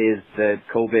 Hannah, and that is the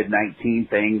COVID-19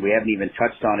 thing. We haven't even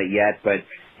touched on it yet, but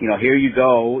you know, here you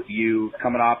go. You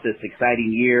coming off this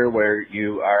exciting year where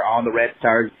you are on the Red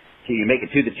Stars. So you make it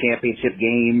to the championship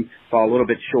game, fall a little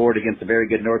bit short against a very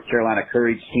good North Carolina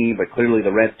Courage team, but clearly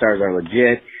the Red Stars are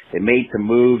legit. They made some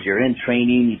moves. You're in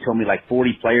training. You told me like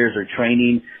 40 players are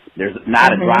training. There's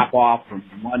not a drop-off from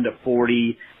 1 to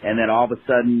 40, and then all of a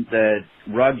sudden the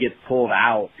rug gets pulled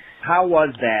out. How was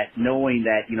that, knowing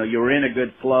that, you know, you were in a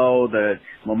good flow, the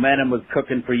momentum was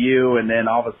cooking for you, and then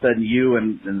all of a sudden you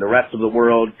and the rest of the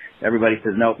world, everybody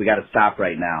says, nope, we got to stop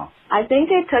right now? I think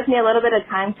it took me a little bit of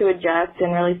time to adjust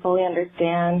and really fully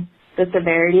understand the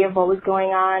severity of what was going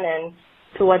on and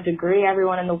to what degree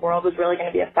everyone in the world was really going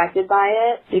to be affected by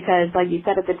it. Because, like you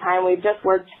said at the time, we've just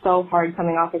worked so hard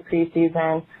coming off of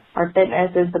preseason. Our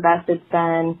fitness is the best it's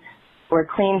been. We're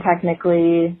clean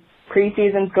technically.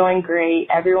 Preseason's going great.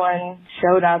 Everyone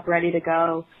showed up ready to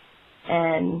go.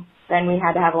 And then we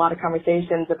had to have a lot of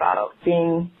conversations about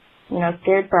being, you know,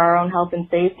 scared for our own health and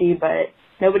safety, but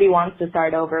nobody wants to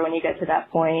start over when you get to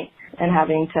that point and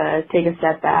having to take a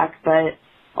step back. But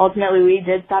ultimately, we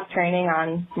did stop training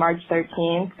on March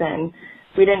 13th, and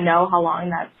we didn't know how long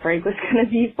that break was going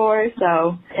to be for.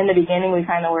 So in the beginning, we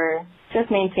kind of were just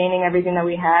maintaining everything that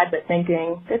we had, but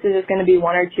thinking this is just going to be 1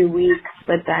 or 2 weeks.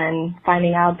 But then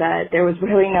finding out that there was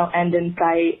really no end in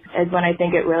sight is when I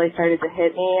think it really started to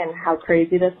hit me and how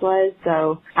crazy this was.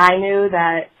 So I knew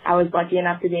that I was lucky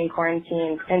enough to be in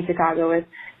quarantine in Chicago with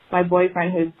my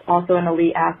boyfriend, who's also an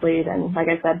elite athlete and, like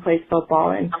I said, plays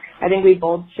football. And I think we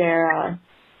both share a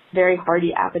very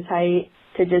hearty appetite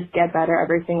to just get better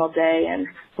every single day and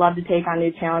love to take on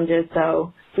new challenges.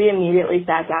 So we immediately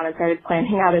sat down and started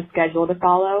planning out a schedule to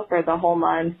follow for the whole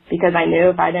month, because I knew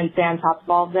if I didn't stay on top of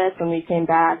all of this when we came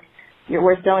back,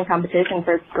 we're still in competition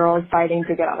for girls fighting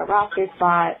to get on a roster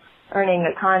spot, earning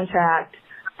a contract,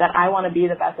 that I want to be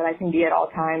the best that I can be at all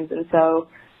times. And so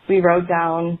we wrote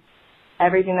down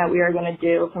everything that we were going to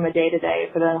do from a day-to-day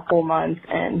for the whole month,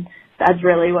 and that's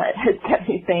really what has kept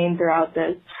me sane throughout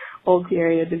this whole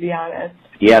period, to be honest.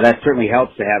 Yeah, that certainly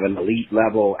helps to have an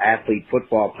elite-level athlete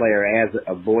football player as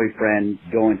a boyfriend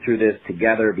going through this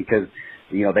together, because,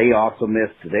 you know, they also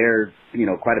missed their, you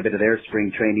know, quite a bit of their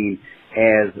spring training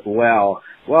as well.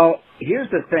 Well, here's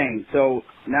the thing. So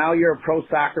now you're a pro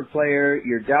soccer player,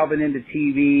 you're delving into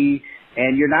TV,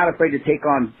 and you're not afraid to take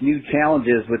on new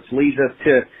challenges, which leads us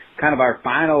to kind of our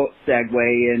final segue.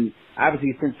 And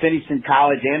obviously, since finishing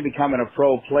college and becoming a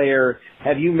pro player,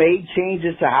 have you made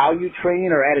changes to how you train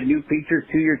or added new features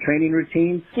to your training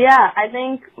routine? Yeah, I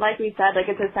think, like we said, like,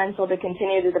 it's essential to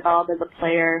continue to develop as a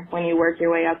player when you work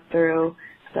your way up through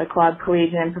the club,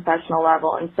 collegiate, and professional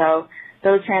level. And so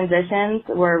those transitions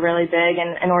were really big,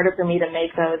 and in order for me to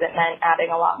make those, it meant adding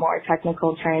a lot more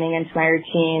technical training into my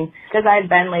routine, because I had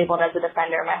been labeled as a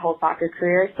defender my whole soccer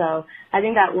career. So I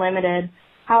think that limited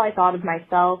how I thought of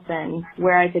myself and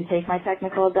where I could take my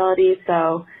technical ability.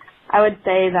 So I would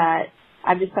say that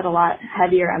I've just put a lot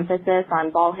heavier emphasis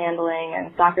on ball handling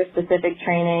and soccer-specific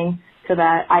training so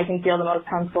that I can feel the most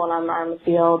comfortable when I'm on the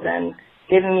field, and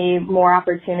giving me more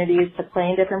opportunities to play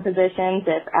in different positions.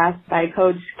 If asked by a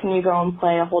coach, can you go and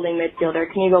play a holding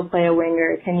midfielder? Can you go play a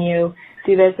winger? Can you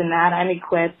do this and that? I'm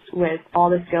equipped with all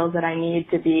the skills that I need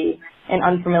to be in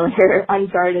unfamiliar,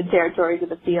 uncharted territories of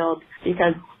the field,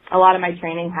 because a lot of my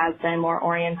training has been more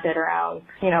oriented around,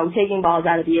 you know, taking balls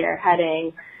out of the air,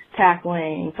 heading,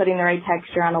 tackling, putting the right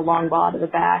texture on a long ball to the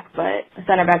back. But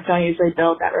center backs don't usually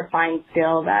build that refined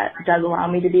skill that does allow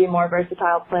me to be a more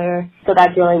versatile player. So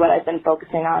that's really what I've been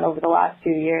focusing on over the last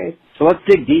few years. So let's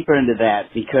dig deeper into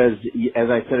that, because, as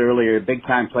I said earlier, a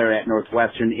big-time player at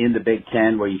Northwestern in the Big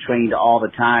Ten, where you trained all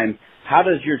the time. How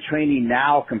does your training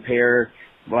now compare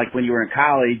like when you were in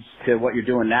college to what you're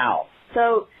doing now?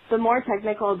 So the more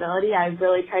technical ability, I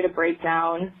really try to break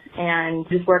down and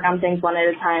just work on things one at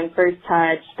a time. First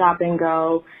touch, stop and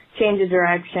go, change of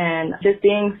direction, just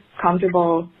being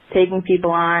comfortable taking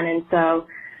people on. And so,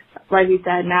 like you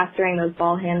said, mastering those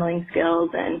ball handling skills.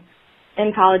 And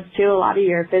in college, too, a lot of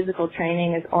your physical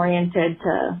training is oriented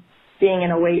to being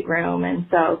in a weight room. And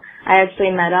so I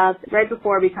actually met up right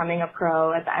before becoming a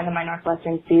pro at the end of my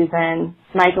Northwestern season.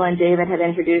 Michael and David had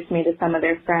introduced me to some of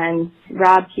their friends,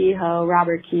 Robert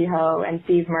Kehoe, and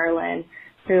Steve Merlin,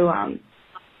 who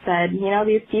said, you know,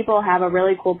 these people have a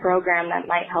really cool program that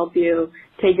might help you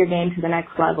take your game to the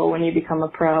next level when you become a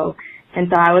pro. And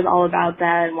so I was all about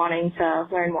that and wanting to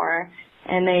learn more.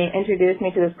 And they introduced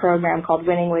me to this program called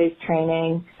Winning Ways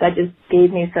Training that just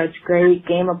gave me such great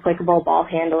game-applicable ball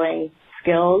handling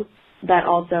skills that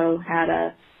also had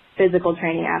a physical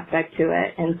training aspect to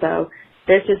it. And so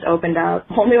this just opened up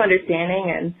a whole new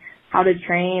understanding and how to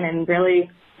train, and really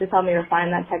just helped me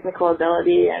refine that technical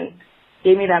ability and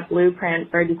gave me that blueprint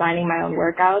for designing my own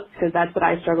workouts, because that's what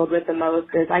I struggled with the most,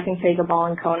 is I can take a ball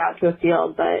and cone out to a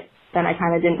field, but then I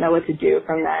kind of didn't know what to do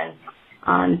from then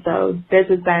on. So this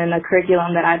has been a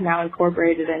curriculum that I've now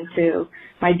incorporated into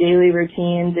my daily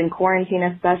routines in quarantine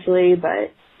especially,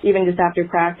 but even just after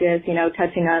practice, you know,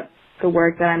 touching up the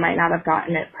work that I might not have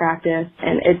gotten at practice,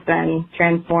 and it's been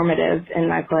transformative in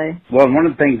my play. Well, one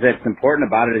of the things that's important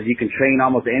about it is you can train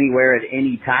almost anywhere at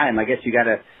any time. I guess you got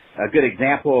a good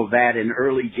example of that in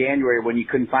early January when you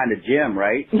couldn't find a gym,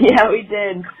 right? Yeah, we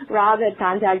did. Rob had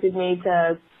contacted me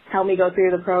to help me go through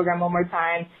the program one more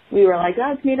time. We were like,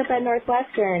 let's meet up at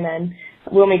Northwestern. And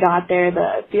when we got there,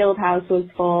 the field house was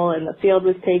full and the field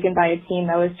was taken by a team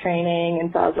that was training.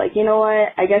 And so I was like, you know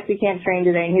what? I guess we can't train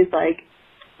today. And he's like,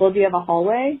 well, do you have a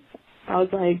hallway? I was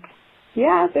like,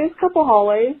 yeah, there's a couple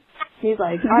hallways. He's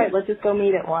like, all right, let's just go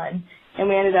meet at one. And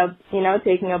we ended up, you know,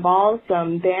 taking a ball,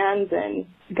 some bands, and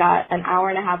got an hour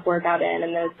and a half workout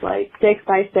in this like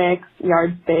 6x6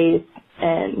 yard space.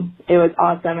 And it was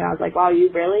awesome. And I was like, wow, you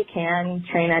really can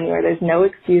train anywhere. There's no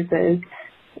excuses.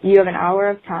 You have an hour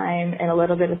of time and a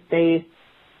little bit of space.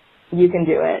 You can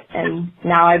do it. And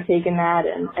now I've taken that,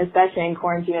 and especially in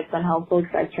quarantine, it's been helpful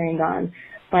because I've trained on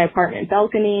my apartment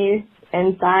balcony,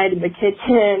 inside in the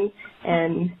kitchen,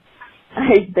 and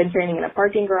I've been training in a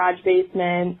parking garage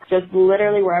basement, just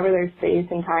literally wherever there's space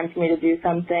and time for me to do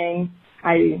something.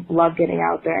 I love getting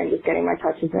out there and just getting my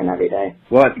touches in every day.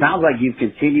 Well, it sounds like you've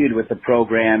continued with the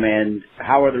program, and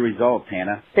how are the results,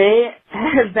 Hannah? They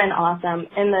have been awesome.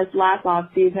 In this last off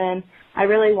season, I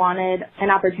really wanted an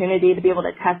opportunity to be able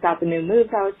to test out the new moves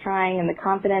I was trying and the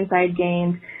confidence I'd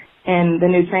gained in the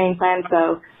new training plan.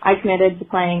 So I committed to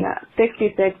playing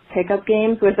 66 pickup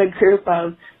games with a group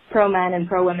of pro men and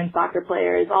pro women soccer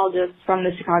players, all just from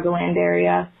the Chicagoland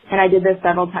area. And I did this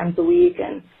several times a week,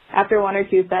 and after one or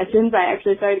two sessions, I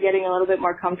actually started getting a little bit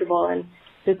more comfortable and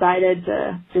decided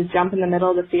to just jump in the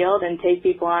middle of the field and take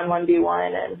people on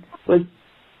 1v1, and was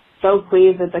so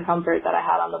pleased with the comfort that I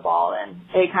had on the ball. And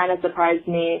it kind of surprised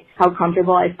me how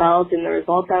comfortable I felt and the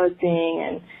results I was seeing.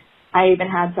 And I even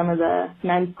had some of the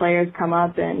men's players come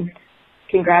up and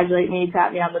congratulate me,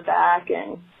 pat me on the back,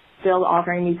 and still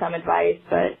offering me some advice.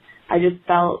 But I just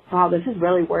felt, wow, this is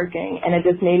really working. And it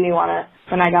just made me want to,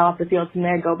 when I got off the field from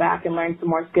there, go back and learn some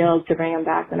more skills to bring them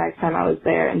back the next time I was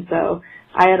there. And so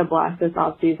I had a blast this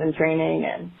off-season training,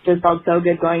 and just felt so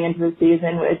good going into the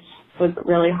season, which was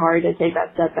really hard to take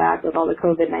that step back with all the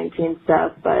COVID-19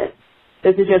 stuff. But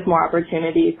this is just more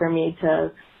opportunity for me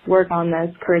to work on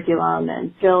this curriculum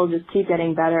and still just keep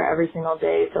getting better every single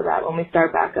day, so that when we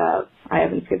start back up, I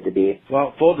haven't skipped a beat.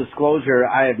 Well, full disclosure,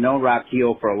 I have known Rob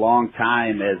Kehoe for a long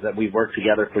time, as we've worked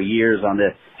together for years on the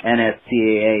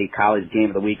NSCAA College Game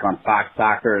of the Week on Fox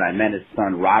Soccer, and I met his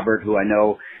son Robert, who I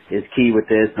know is key with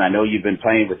this, and I know you've been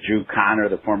playing with Drew Connor,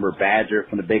 the former Badger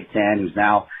from the Big Ten, who's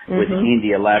now with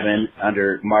Indy 11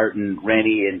 under Martin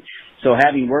Rennie. And so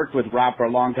having worked with Rob for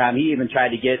a long time, he even tried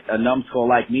to get a numbskull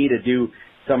like me to do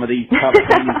some of these tough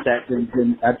training sessions.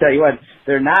 And I'll tell you what,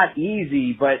 they're not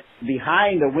easy, but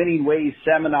behind the Winning Ways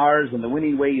seminars and the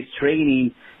Winning Ways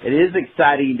training, it is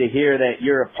exciting to hear that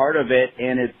you're a part of it,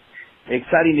 and it's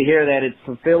exciting to hear that it's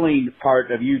fulfilling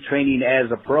part of you training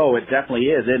as a pro. It definitely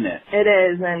is, isn't it? It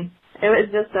is, and it was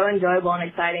just so enjoyable and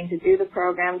exciting to do the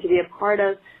program, to be a part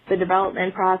of the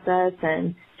development process,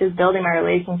 and just building my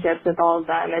relationships with all of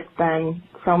them. It's been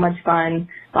so much fun.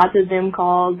 Lots of Zoom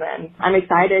calls, and I'm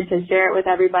excited to share it with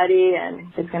everybody, and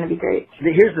it's going to be great.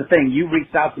 Here's the thing. You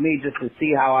reached out to me just to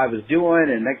see how I was doing,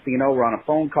 and next thing you know, we're on a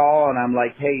phone call, and I'm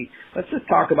like, hey, let's just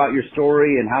talk about your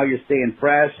story and how you're staying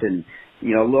fresh. And,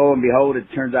 you know, lo and behold, it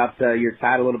turns out you're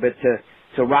tied a little bit to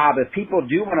So, Rob, if people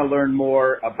do want to learn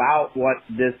more about what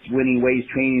this Winning Ways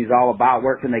training is all about,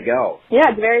 where can they go? Yeah,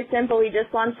 it's very simple. We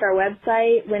just launched our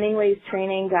website,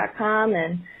 winningwaystraining.com,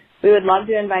 and we would love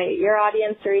to invite your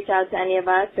audience to reach out to any of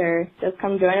us or just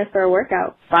come join us for a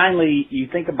workout. Finally, you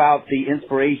think about the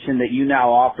inspiration that you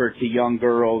now offer to young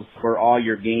girls for all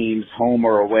your games, home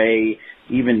or away,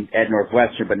 even at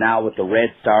Northwestern, but now with the Red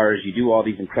Stars, you do all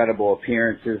these incredible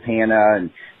appearances, Hannah, and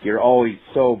you're always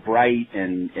so bright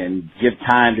and give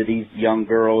time to these young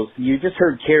girls. You just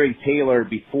heard Carrie Taylor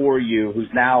before you, who's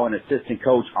now an assistant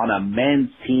coach on a men's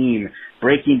team,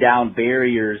 breaking down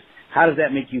barriers. How does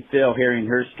that make you feel hearing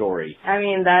her story? I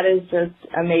mean, that is just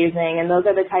amazing, and those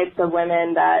are the types of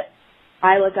women that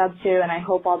I look up to, and I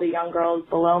hope all the young girls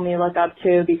below me look up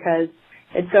to, because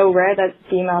it's so rare that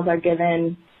females are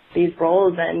given these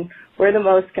roles, and we're the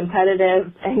most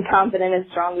competitive and confident and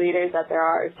strong leaders that there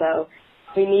are. So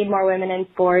we need more women in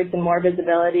sports and more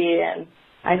visibility, and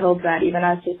I hope that even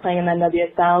us just playing in the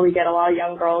NWSL, we get a lot of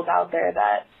young girls out there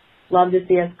that love to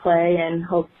see us play and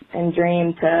hope and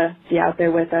dream to be out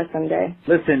there with us someday.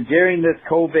 Listen, during this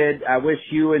COVID, I wish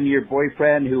you and your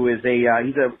boyfriend, who is he's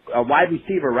a wide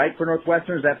receiver, right, for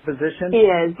Northwestern, is that position? He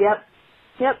is,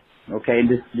 yep. Okay, and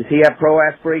does he have pro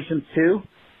aspirations too?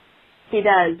 He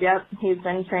does, yep. He's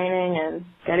been training and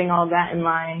getting all that in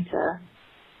mind to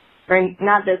bring,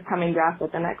 not this coming draft,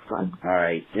 but the next one. All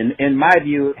right. In my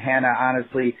view, Hannah,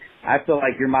 honestly, I feel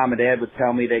like your mom and dad would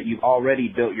tell me that you've already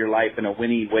built your life in a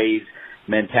winning ways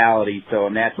mentality, so a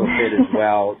natural fit as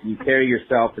well. You carry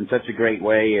yourself in such a great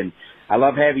way, and I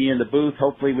love having you in the booth.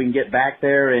 Hopefully we can get back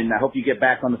there, and I hope you get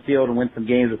back on the field and win some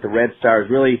games with the Red Stars.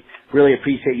 Really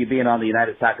appreciate you being on the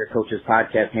United Soccer Coaches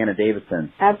Podcast, Hannah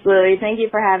Davidson. Absolutely. Thank you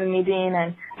for having me, Dean,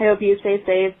 and I hope you stay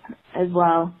safe as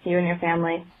well, you and your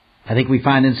family. I think we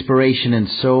find inspiration in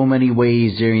so many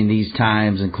ways during these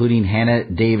times, including Hannah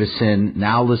Davidson,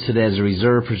 now listed as a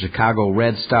reserve for Chicago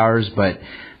Red Stars, but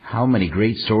how many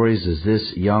great stories does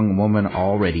this young woman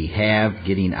already have,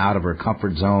 getting out of her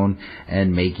comfort zone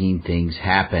and making things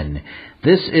happen?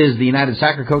 This is the United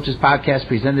Soccer Coaches Podcast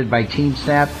presented by Team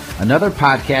Snap. Another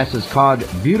podcast is called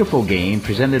Beautiful Game,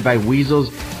 presented by Weasels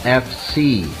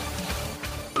FC.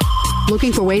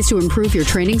 Looking for ways to improve your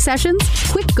training sessions?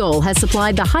 Quick Goal has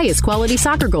supplied the highest quality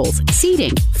soccer goals,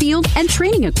 seating, field, and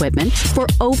training equipment for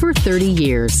over 30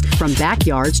 years. From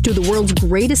backyards to the world's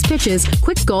greatest pitches,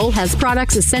 Quick Goal has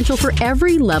products essential for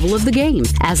every level of the game.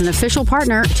 As an official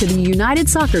partner to the United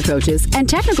Soccer Coaches and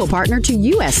technical partner to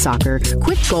U.S. Soccer,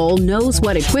 Quick Goal knows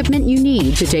what equipment you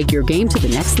need to take your game to the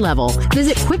next level.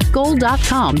 Visit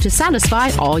quickgoal.com to satisfy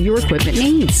all your equipment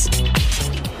needs.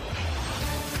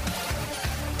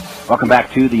 Welcome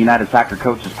back to the United Soccer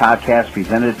Coaches Podcast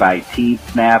presented by Team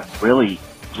Snap. Really,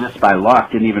 just by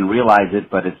luck, didn't even realize it,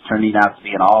 but it's turning out to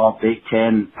be an all Big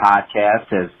Ten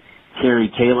podcast as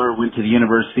Carrie Taylor went to the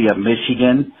University of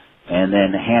Michigan, and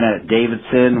then Hannah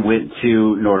Davidson went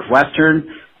to Northwestern,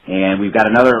 and we've got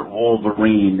another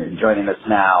Wolverine joining us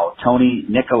now, Tony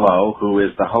Nicolo, who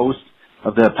is the host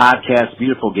of the podcast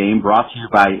Beautiful Game, brought to you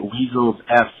by Weasels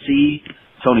FC.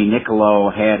 Tony Nicolo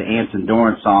had Anson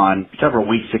Dorrance on several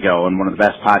weeks ago, and one of the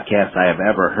best podcasts I have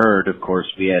ever heard. Of course,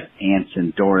 we had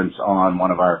Anson Dorrance on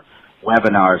one of our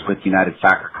webinars with United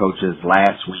Soccer Coaches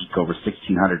last week. Over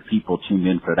 1,600 people tuned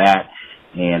in for that,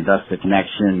 and thus the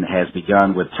connection has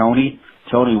begun with Tony.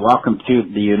 Tony, welcome to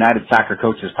the United Soccer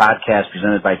Coaches Podcast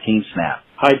presented by Team Snap.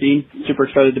 Hi, Dean. Super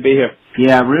excited to be here.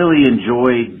 Yeah, I really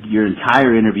enjoyed your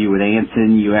entire interview with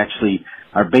Anson. You actually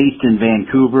are based in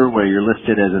Vancouver, where you're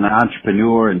listed as an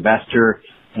entrepreneur, investor,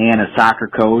 and a soccer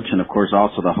coach, and of course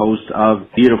also the host of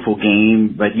Beautiful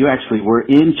Game. But you actually were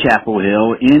in Chapel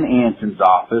Hill, in Anson's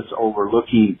office,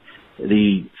 overlooking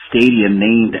the stadium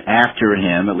named after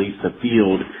him, at least the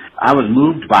field. I was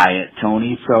moved by it,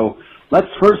 Tony. So let's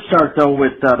first start, though,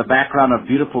 with the background of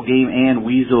Beautiful Game and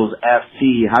Weasels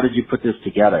FC. How did you put this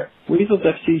together? Weasels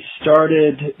FC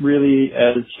started really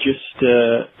as just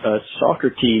a soccer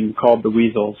team called the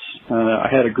Weasels. I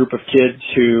had a group of kids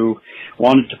who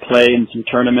wanted to play in some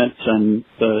tournaments, and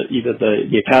either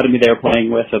the academy they were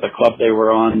playing with or the club they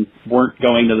were on weren't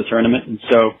going to the tournament, and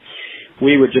so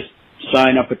we would just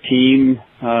sign up a team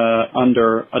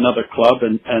under another club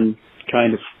and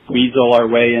kind of weasel our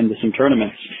way into some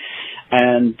tournaments.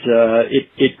 And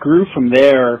it grew from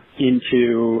there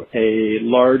into a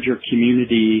larger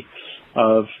community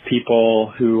of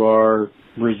people who are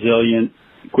resilient,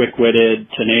 quick-witted,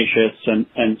 tenacious,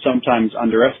 and sometimes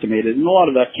underestimated. And a lot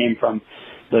of that came from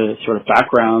the sort of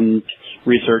background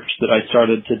research that I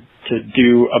started to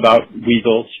do about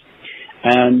weasels.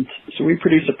 And so we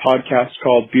produce a podcast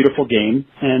called Beautiful Game,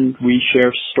 and we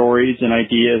share stories and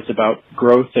ideas about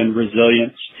growth and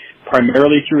resilience,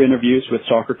 primarily through interviews with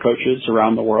soccer coaches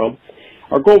around the world.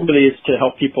 Our goal really is to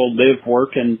help people live,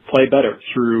 work, and play better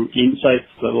through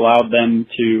insights that allow them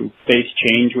to face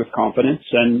change with confidence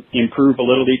and improve a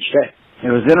little each day. It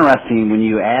was interesting when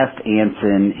you asked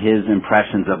Anson his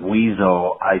impressions of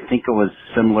Weasel. I think it was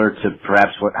similar to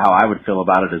perhaps how I would feel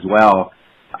about it as well.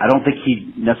 I don't think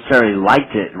he necessarily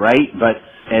liked it, right? But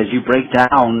as you break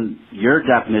down your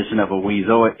definition of a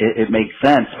weasel, it makes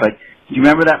sense. But do you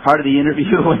remember that part of the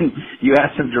interview when you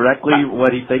asked him directly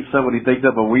what he thinks of when he thinks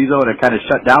of a weasel, and it kind of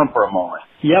shut down for a moment?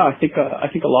 Yeah, I think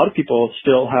a lot of people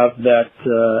still have that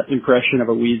impression of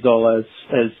a weasel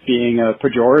as being a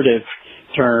pejorative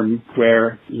term,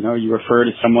 where you refer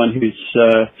to someone who's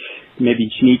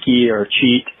maybe sneaky or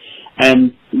cheat.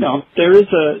 And there is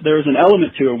an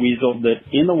element to a weasel that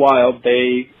in the wild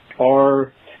they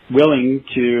are willing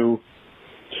to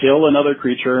kill another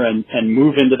creature and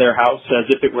move into their house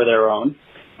as if it were their own.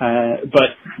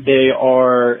 But they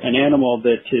are an animal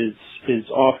that is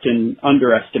often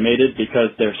underestimated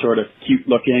because they're sort of cute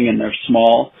looking and they're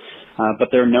small. But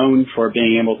they're known for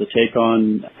being able to take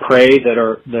on prey that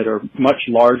are much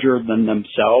larger than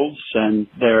themselves, and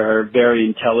they're very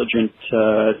intelligent,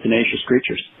 tenacious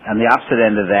creatures. On the opposite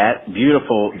end of that,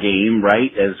 Beautiful Game,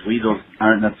 right? As weasels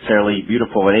aren't necessarily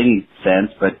beautiful in any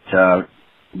sense, but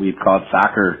we've called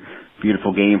soccer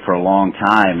Beautiful Game for a long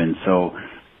time, and so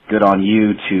good on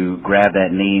you to grab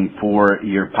that name for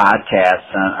your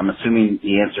podcast. I'm assuming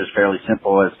the answer is fairly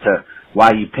simple as to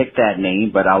why you picked that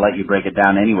name, but I'll let you break it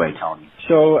down anyway, Tony.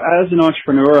 So as an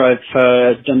entrepreneur,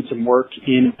 I've done some work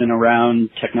in and around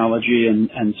technology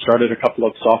and started a couple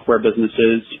of software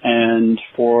businesses. And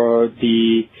for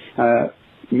the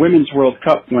Women's World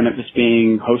Cup, when it was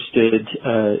being hosted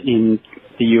in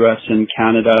the U.S. and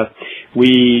Canada,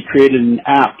 we created an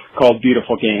app called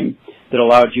Beautiful Game that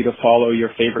allowed you to follow your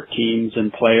favorite teams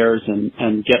and players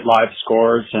and get live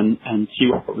scores and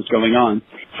see what was going on.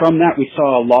 From that, we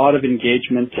saw a lot of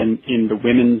engagement in the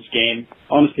women's game,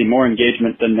 honestly more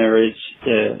engagement than there is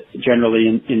generally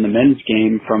in the men's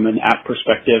game from an app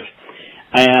perspective,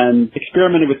 and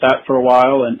experimented with that for a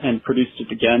while and produced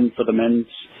it again for the Men's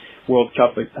World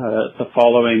Cup the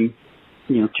following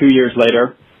 2 years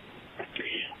later,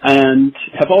 and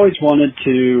have always wanted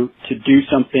to do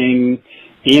something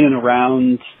in and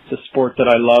around the sport that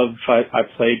I love. I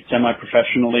played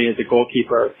semi-professionally as a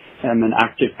goalkeeper. I'm an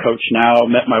active coach now,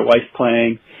 met my wife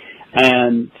playing,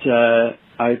 and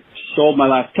I sold my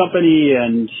last company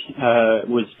and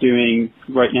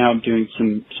right now I'm doing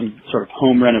some sort of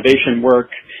home renovation work,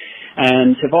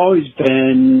 and have always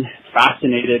been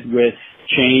fascinated with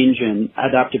change and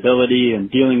adaptability and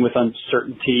dealing with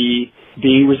uncertainty,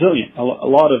 being resilient. A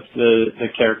lot of the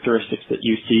characteristics that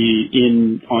you see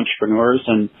in entrepreneurs,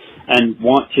 and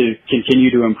want to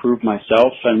continue to improve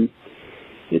myself. And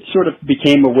it sort of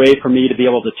became a way for me to be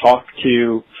able to talk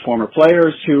to former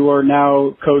players who are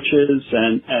now coaches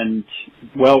and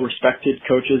well-respected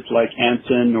coaches like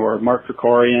Anson or Mark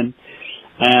Krikorian,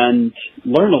 and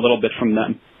learn a little bit from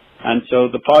them. And so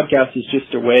the podcast is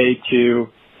just a way to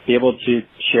be able to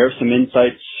share some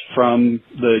insights from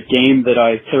the game that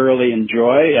I thoroughly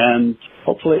enjoy, and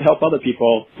hopefully help other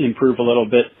people improve a little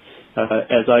bit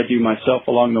as I do myself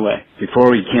along the way.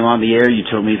 Before we came on the air, you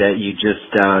told me that you just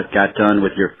got done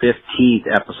with your 15th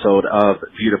episode of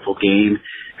Beautiful Game.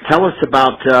 Tell us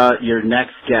about your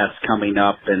next guest coming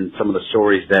up and some of the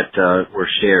stories that were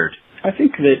shared. I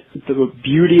think that the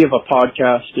beauty of a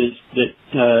podcast is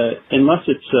that unless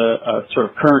it's a sort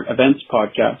of current events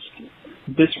podcast,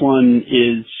 this one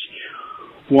is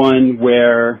one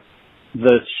where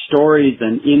the stories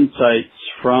and insights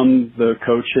from the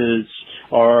coaches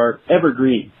are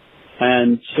evergreen.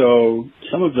 And so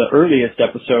some of the earliest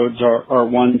episodes are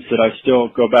ones that I still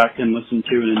go back and listen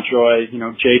to and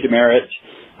enjoy. Jay Demerit,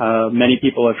 many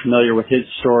people are familiar with his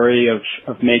story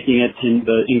of making it in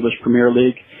the English Premier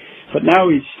League. But now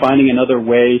he's finding another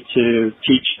way to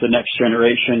teach the next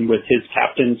generation with his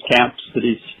captain's camps that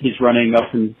he's running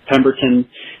up in Pemberton,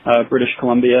 British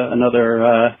Columbia,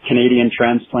 another Canadian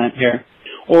transplant here.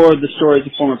 Or the stories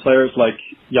of former players like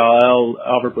Yael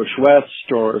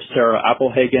Averbuch-West or Sarah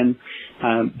Applehagen,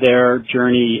 their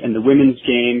journey in the women's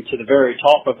game to the very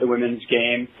top of the women's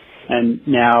game, and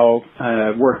now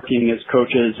working as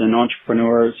coaches and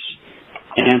entrepreneurs.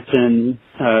 Anson,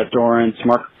 Dorrance,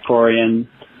 Mark Krikorian.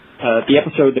 The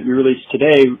episode that we released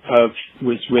today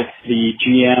was with the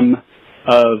GM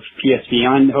of PSV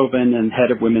Eindhoven and head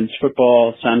of women's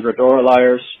football, Sandra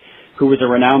Doreliers, who was a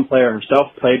renowned player herself,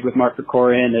 played with Mark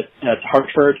Krikorian at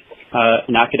Hartford,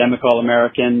 an academic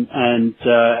All-American, and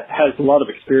has a lot of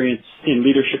experience in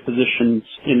leadership positions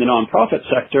in the nonprofit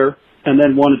sector, and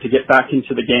then wanted to get back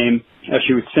into the game as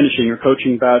she was finishing her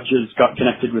coaching badges, got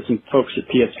connected with some folks at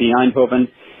PSV Eindhoven,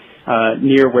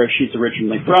 near where she's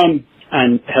originally from,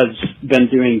 and has been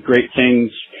doing great things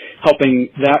helping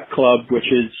that club, which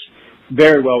is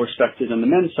very well respected on the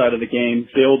men's side of the game,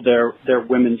 build their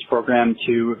women's program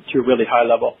to a really high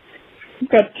level. We've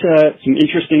got some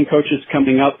interesting coaches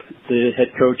coming up. The head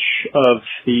coach of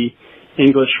the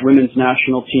English women's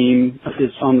national team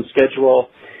is on the schedule.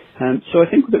 And so I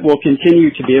think that we'll continue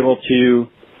to be able to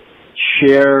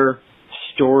share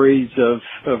stories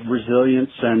of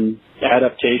resilience and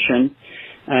adaptation.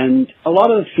 And a lot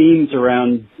of the themes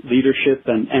around leadership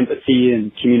and empathy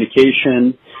and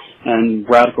communication and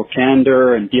radical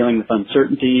candor and dealing with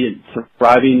uncertainty and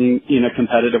thriving in a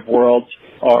competitive world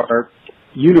are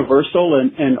universal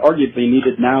and arguably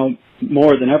needed now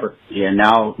more than ever. Yeah,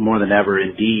 now more than ever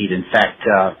indeed. In fact,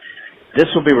 this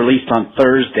will be released on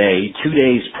Thursday. 2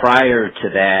 days prior to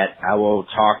that, I will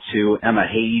talk to Emma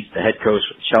Hayes, the head coach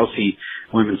of the Chelsea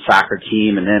women's soccer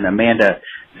team, and then Amanda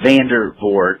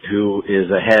Vandervoort, who is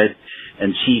the head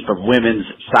and chief of women's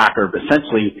soccer.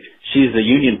 Essentially, she's the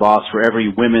union boss for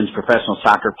every women's professional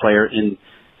soccer player in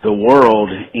the world.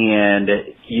 And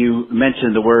you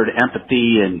mentioned the word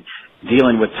empathy and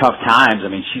dealing with tough times. I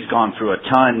mean, she's gone through a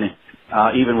ton,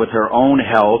 even with her own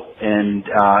health, and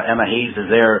Emma Hayes is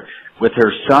there with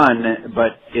her son.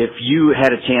 But if you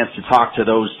had a chance to talk to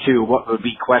those two, what would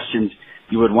be questions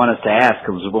you would want us to ask?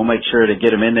 Because we'll make sure to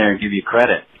get them in there and give you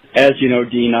credit. As you know,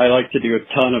 Dean, I like to do a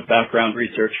ton of background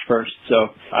research first,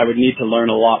 so I would need to learn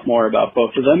a lot more about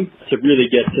both of them to really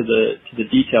get to the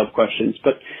detailed questions.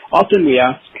 But often we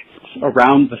ask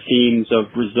around the themes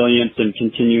of resilience and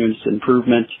continuous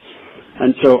improvement.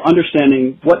 And so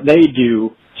understanding what they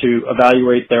do to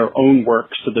evaluate their own work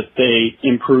so that they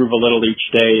improve a little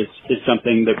each day is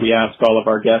something that we ask all of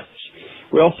our guests.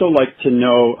 We also like to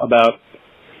know about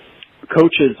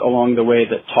coaches along the way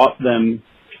that taught them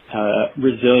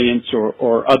resilience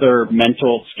or other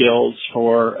mental skills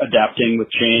for adapting with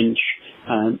change,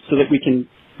 so that we can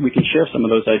share some of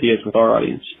those ideas with our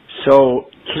audience. So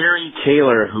Kerry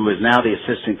Taylor, who is now the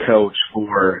assistant coach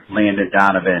for Landon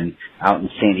Donovan out in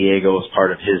San Diego as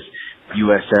part of his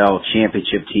USL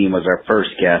championship team, was our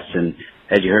first guest. And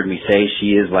as you heard me say,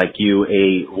 she is, like you,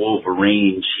 a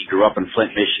Wolverine. She grew up in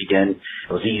Flint, Michigan.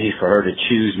 It was easy for her to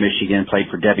choose Michigan, played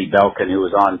for Debbie Belkin, who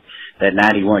was on that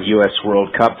 91 U.S. World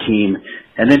Cup team.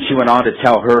 And then she went on to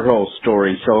tell her whole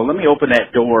story. So let me open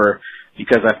that door,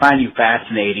 because I find you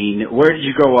fascinating. Where did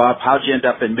you grow up? How did you end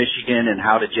up in Michigan, and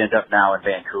how did you end up now in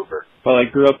Vancouver? Well, I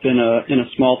grew up in a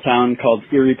small town called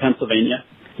Erie, Pennsylvania.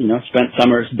 Spent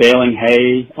summers baling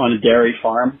hay on a dairy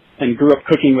farm, and grew up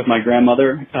cooking with my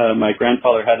grandmother. My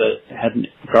grandfather had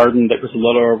a garden that was a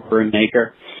little over an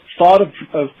acre. Thought of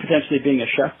potentially being a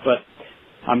chef, but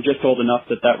I'm just old enough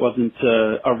that wasn't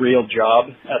a real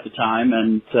job at the time,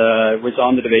 and was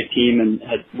on the debate team and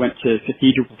went to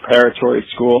Cathedral Preparatory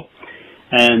School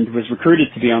and was recruited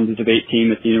to be on the debate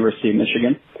team at the University of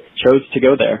Michigan. Chose to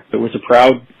go there. It was a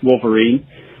proud Wolverine.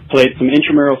 Played some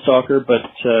intramural soccer, but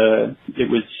it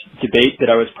was debate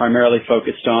that I was primarily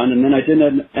focused on. And then I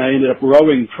ended up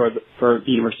rowing for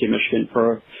the University of Michigan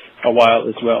for a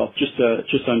while as well, just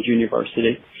on junior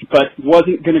varsity. But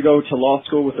wasn't going to go to law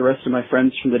school with the rest of my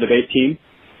friends from the debate team,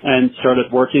 and started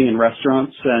working in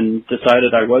restaurants and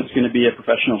decided I was going to be a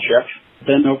professional chef.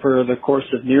 Then over the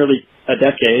course of nearly a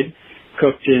decade,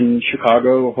 cooked in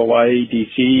Chicago, Hawaii,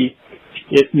 D.C.,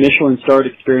 Michelin-starred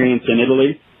experience in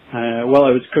Italy. While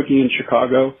I was cooking in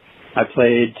Chicago, I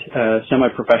played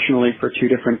semi-professionally for 2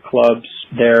 different clubs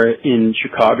there in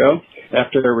Chicago.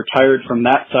 After I retired from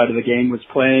that side of the game, was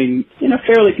playing in a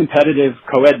fairly competitive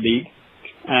co-ed league,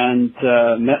 and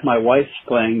met my wife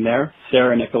playing there,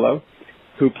 Sarah Nicolo,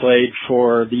 who played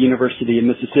for the University of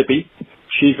Mississippi.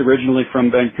 She's originally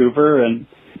from Vancouver, and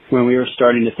when we were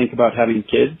starting to think about having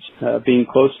kids, being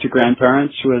close to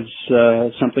grandparents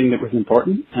was something that was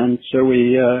important, and so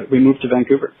we moved to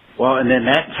Vancouver. Well, and then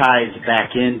that ties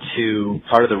back into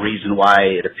part of the reason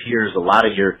why it appears a lot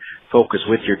of your focus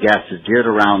with your guests is geared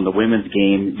around the women's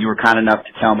game. You were kind enough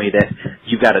to tell me that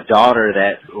you've got a daughter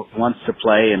that wants to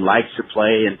play and likes to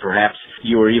play, and perhaps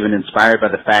you were even inspired by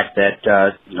the fact that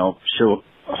she'll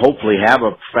hopefully have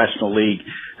a professional league,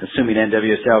 assuming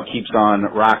NWSL keeps on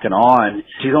rocking on.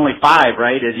 She's only 5,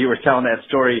 right? As you were telling that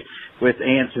story with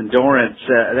Anson Dorrance,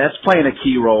 that's playing a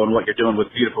key role in what you're doing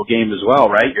with Beautiful Game as well,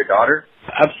 right? Your daughter?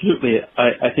 Absolutely.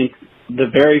 I think the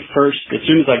very first, as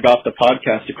soon as I got the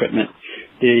podcast equipment,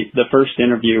 the first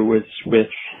interview was with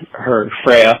her,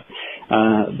 Freya,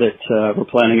 that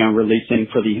we're planning on releasing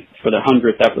for the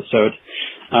 100th episode.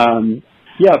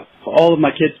 All of my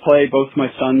kids play. Both my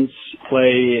sons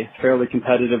play fairly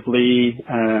competitively.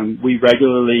 We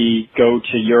regularly go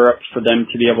to Europe for them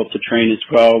to be able to train as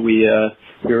well. We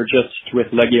were just with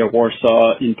Legia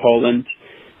Warsaw in Poland.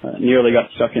 Nearly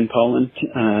got stuck in Poland,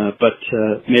 but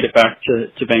made it back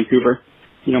to Vancouver.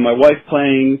 My wife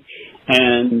playing,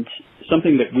 and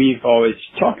something that we've always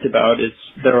talked about is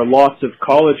there are lots of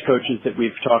college coaches that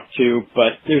we've talked to,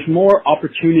 but there's more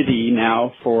opportunity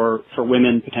now for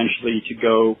women potentially to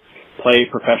go play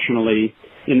professionally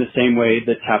in the same way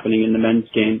that's happening in the men's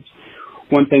games.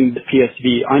 One thing that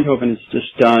PSV Eindhoven has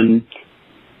just done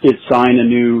is sign a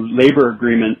new labor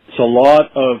agreement. So a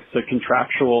lot of the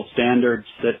contractual standards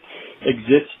that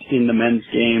exist in the men's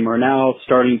game are now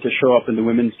starting to show up in the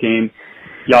women's game.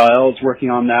 Yael's working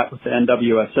on that with the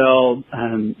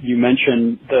NWSL. You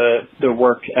mentioned the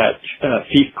work at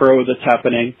FIFPro that's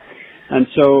happening. And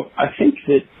so I think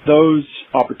that those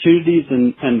opportunities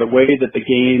and the way that the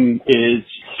game is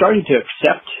starting to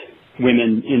accept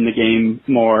women in the game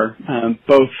more,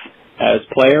 both as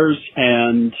players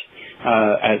and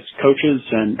as coaches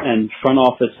and front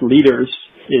office leaders,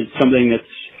 is something that's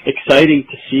exciting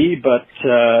to see, but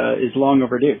is long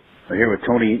overdue. We're here with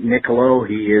Tony Nicolo.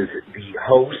 He is the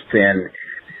host and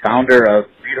founder of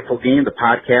Beautiful Game, the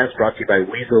podcast brought to you by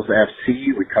Weasels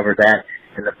FC. We covered that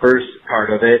in the first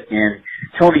part of it. And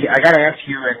Tony, I got to ask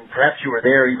you, and perhaps you were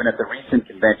there even at the recent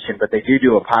convention, but they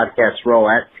do a podcast row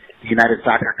at the United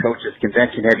Soccer Coaches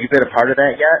Convention. Have you been a part of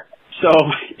that yet? So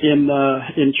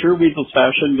in true Weasels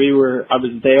fashion, I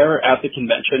was there at the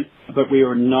convention, but we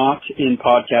were not in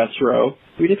podcast row.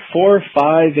 We did 4 or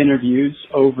 5 interviews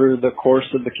over the course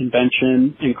of the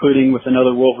convention, including with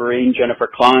another Wolverine, Jennifer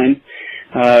Klein,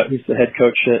 who's the head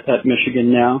coach at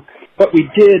Michigan now. What we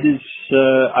did is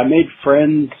I made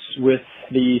friends with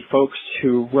the folks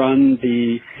who run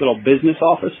the little business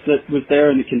office that was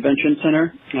there in the convention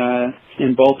center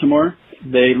in Baltimore.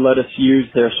 They let us use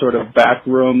their sort of back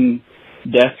room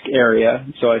desk area,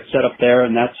 so I set up there,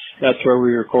 and that's where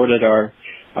we recorded our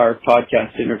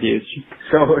podcast interviews.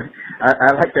 So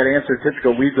I like that answer,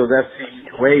 typical Weasels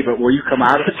FC way, but will you come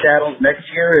out of the shadows next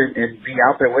year and be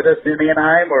out there with us in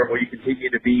Anaheim, or will you continue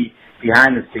to be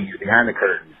behind the scenes, behind the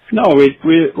curtain? No,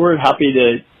 we're happy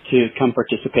to come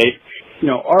participate.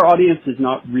 Our audience is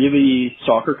not really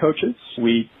soccer coaches.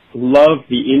 We love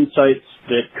the insights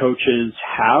that coaches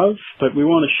have, but we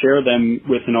want to share them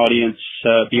with an audience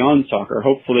beyond soccer.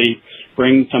 Hopefully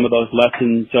bring some of those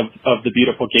lessons of the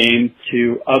beautiful game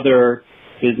to other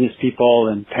business people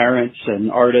and parents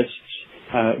and artists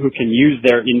who can use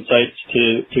their insights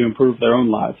to improve their own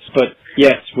lives. But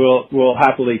yes, we'll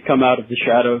happily come out of the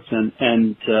shadows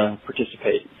and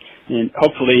participate. And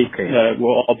hopefully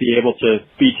we'll all be able to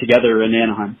be together in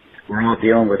Anaheim. We're all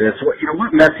dealing with this.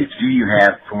 What message do you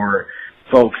have for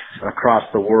folks across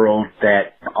the world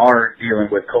that are dealing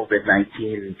with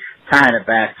COVID-19, tying it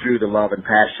back through the love and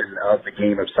passion of the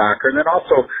game of soccer, and then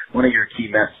also one of your key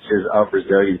messages of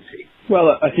resiliency?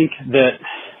 Well, I think that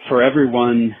for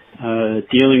everyone,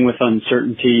 dealing with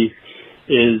uncertainty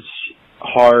is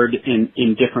hard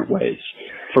in different ways.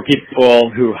 For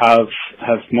people who have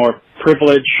more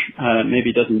privilege,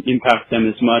 maybe it doesn't impact them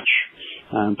as much.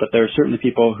 But there are certainly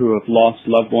people who have lost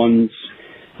loved ones.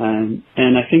 And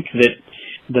I think that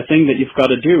the thing that you've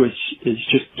got to do is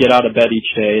just get out of bed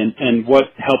each day. And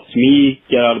what helps me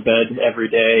get out of bed every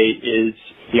day is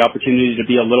the opportunity to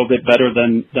be a little bit better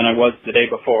than I was the day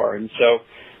before. And so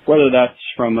whether that's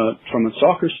from a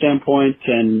soccer standpoint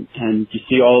and you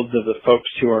see all of the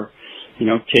folks who are,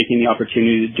 taking the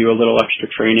opportunity to do a little extra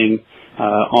training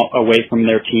away from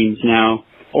their teams now,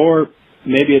 or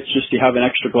maybe it's just you have an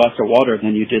extra glass of water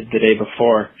than you did the day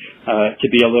before to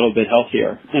be a little bit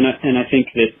healthier. And I think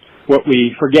that what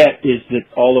we forget is that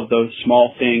all of those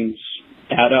small things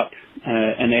add up,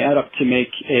 and they add up to make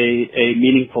a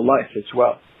meaningful life as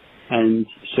well. And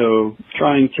so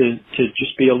trying to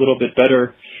just be a little bit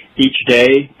better each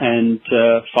day and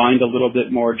find a little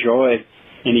bit more joy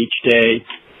in each day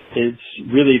is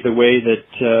really the way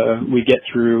that we get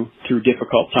through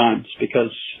difficult times, because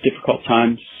difficult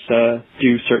times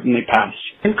do certainly pass.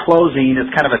 In closing,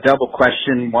 it's kind of a double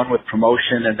question, one with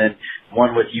promotion and then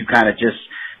one with you kind of just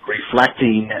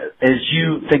reflecting. As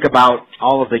you think about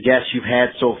all of the guests you've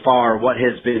had so far, what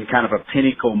has been kind of a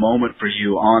pinnacle moment for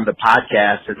you on the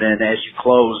podcast? And then as you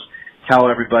close, tell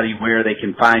everybody where they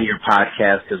can find your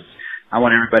podcast, because I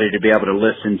want everybody to be able to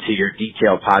listen to your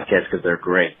detailed podcast because they're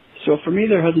great. So for me,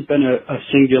 there hasn't been a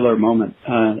singular moment.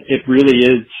 It really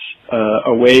is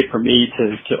a way for me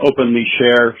to openly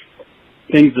share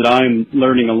things that I'm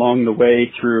learning along the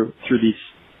way through these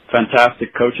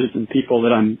fantastic coaches and people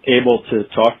that I'm able to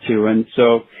talk to. And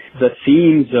so the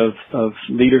themes of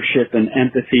leadership and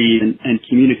empathy and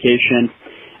communication,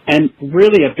 and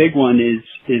really a big one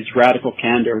is radical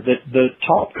candor. The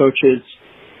top coaches,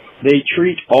 they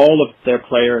treat all of their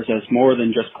players as more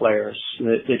than just players.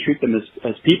 They treat them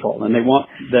as people, and they want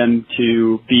them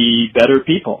to be better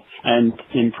people and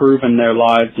improve in their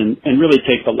lives and really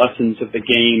take the lessons of the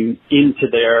game into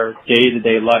their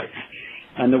day-to-day life.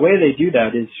 And the way they do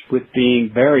that is with being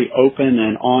very open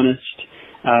and honest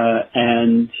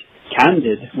and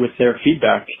candid with their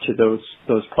feedback to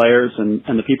those players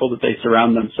and the people that they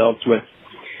surround themselves with.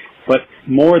 But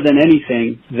more than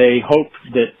anything, they hope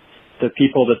that the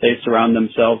people that they surround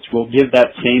themselves will give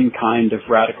that same kind of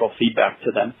radical feedback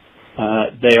to them.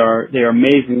 They are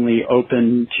amazingly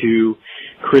open to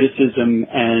criticism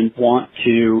and want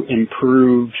to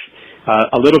improve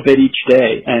a little bit each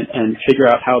day and figure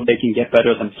out how they can get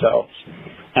better themselves.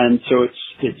 And so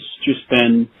it's just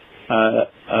been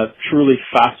a truly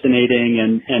fascinating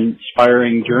and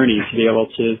inspiring journey to be able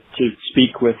to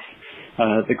speak with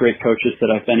the great coaches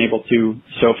that I've been able to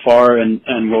so far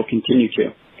and will continue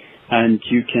to. And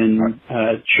you can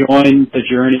join the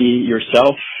journey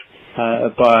yourself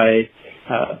by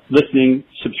listening,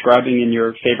 subscribing in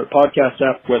your favorite podcast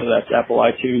app, whether that's Apple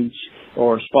iTunes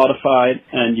or Spotify,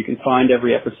 and you can find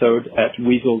every episode at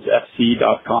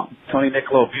weaselsfc.com. Tony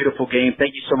Nicolo, beautiful game.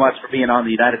 Thank you so much for being on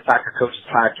the United Soccer Coaches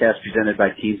Podcast presented by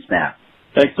Team Snap.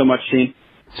 Thanks so much, Sheen.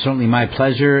 Certainly my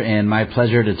pleasure, and my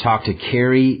pleasure to talk to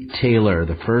Carrie Taylor,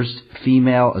 the first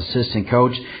female assistant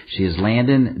coach. She is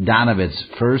Landon Donovitz's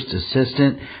first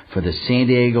assistant for the San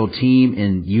Diego team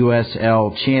in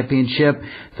USL Championship.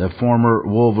 The former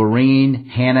Wolverine,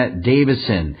 Hannah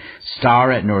Davison,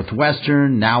 star at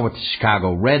Northwestern, now with the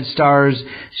Chicago Red Stars.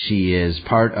 She is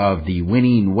part of the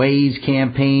Winning Ways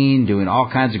campaign, doing all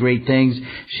kinds of great things.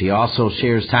 She also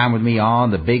shares time with me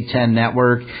on the Big Ten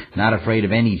Network. Not afraid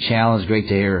of any challenge. Great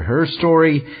to hear her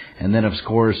story. And then, of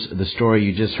course, the story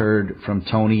you just heard from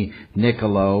Tony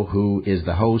Nicolo, who is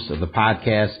the host of the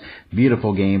podcast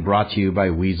Beautiful Game, brought to you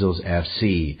by Weasels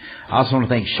FC. I also want to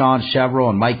thank Sean Chevrolet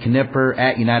and Mike Knipper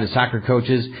at United Soccer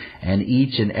Coaches and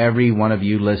each and every one of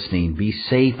you listening. Be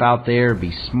safe out there.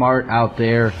 Be smart out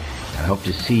there. I hope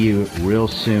to see you real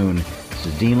soon. This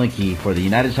is Dean Linke for the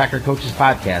United Soccer Coaches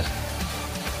Podcast.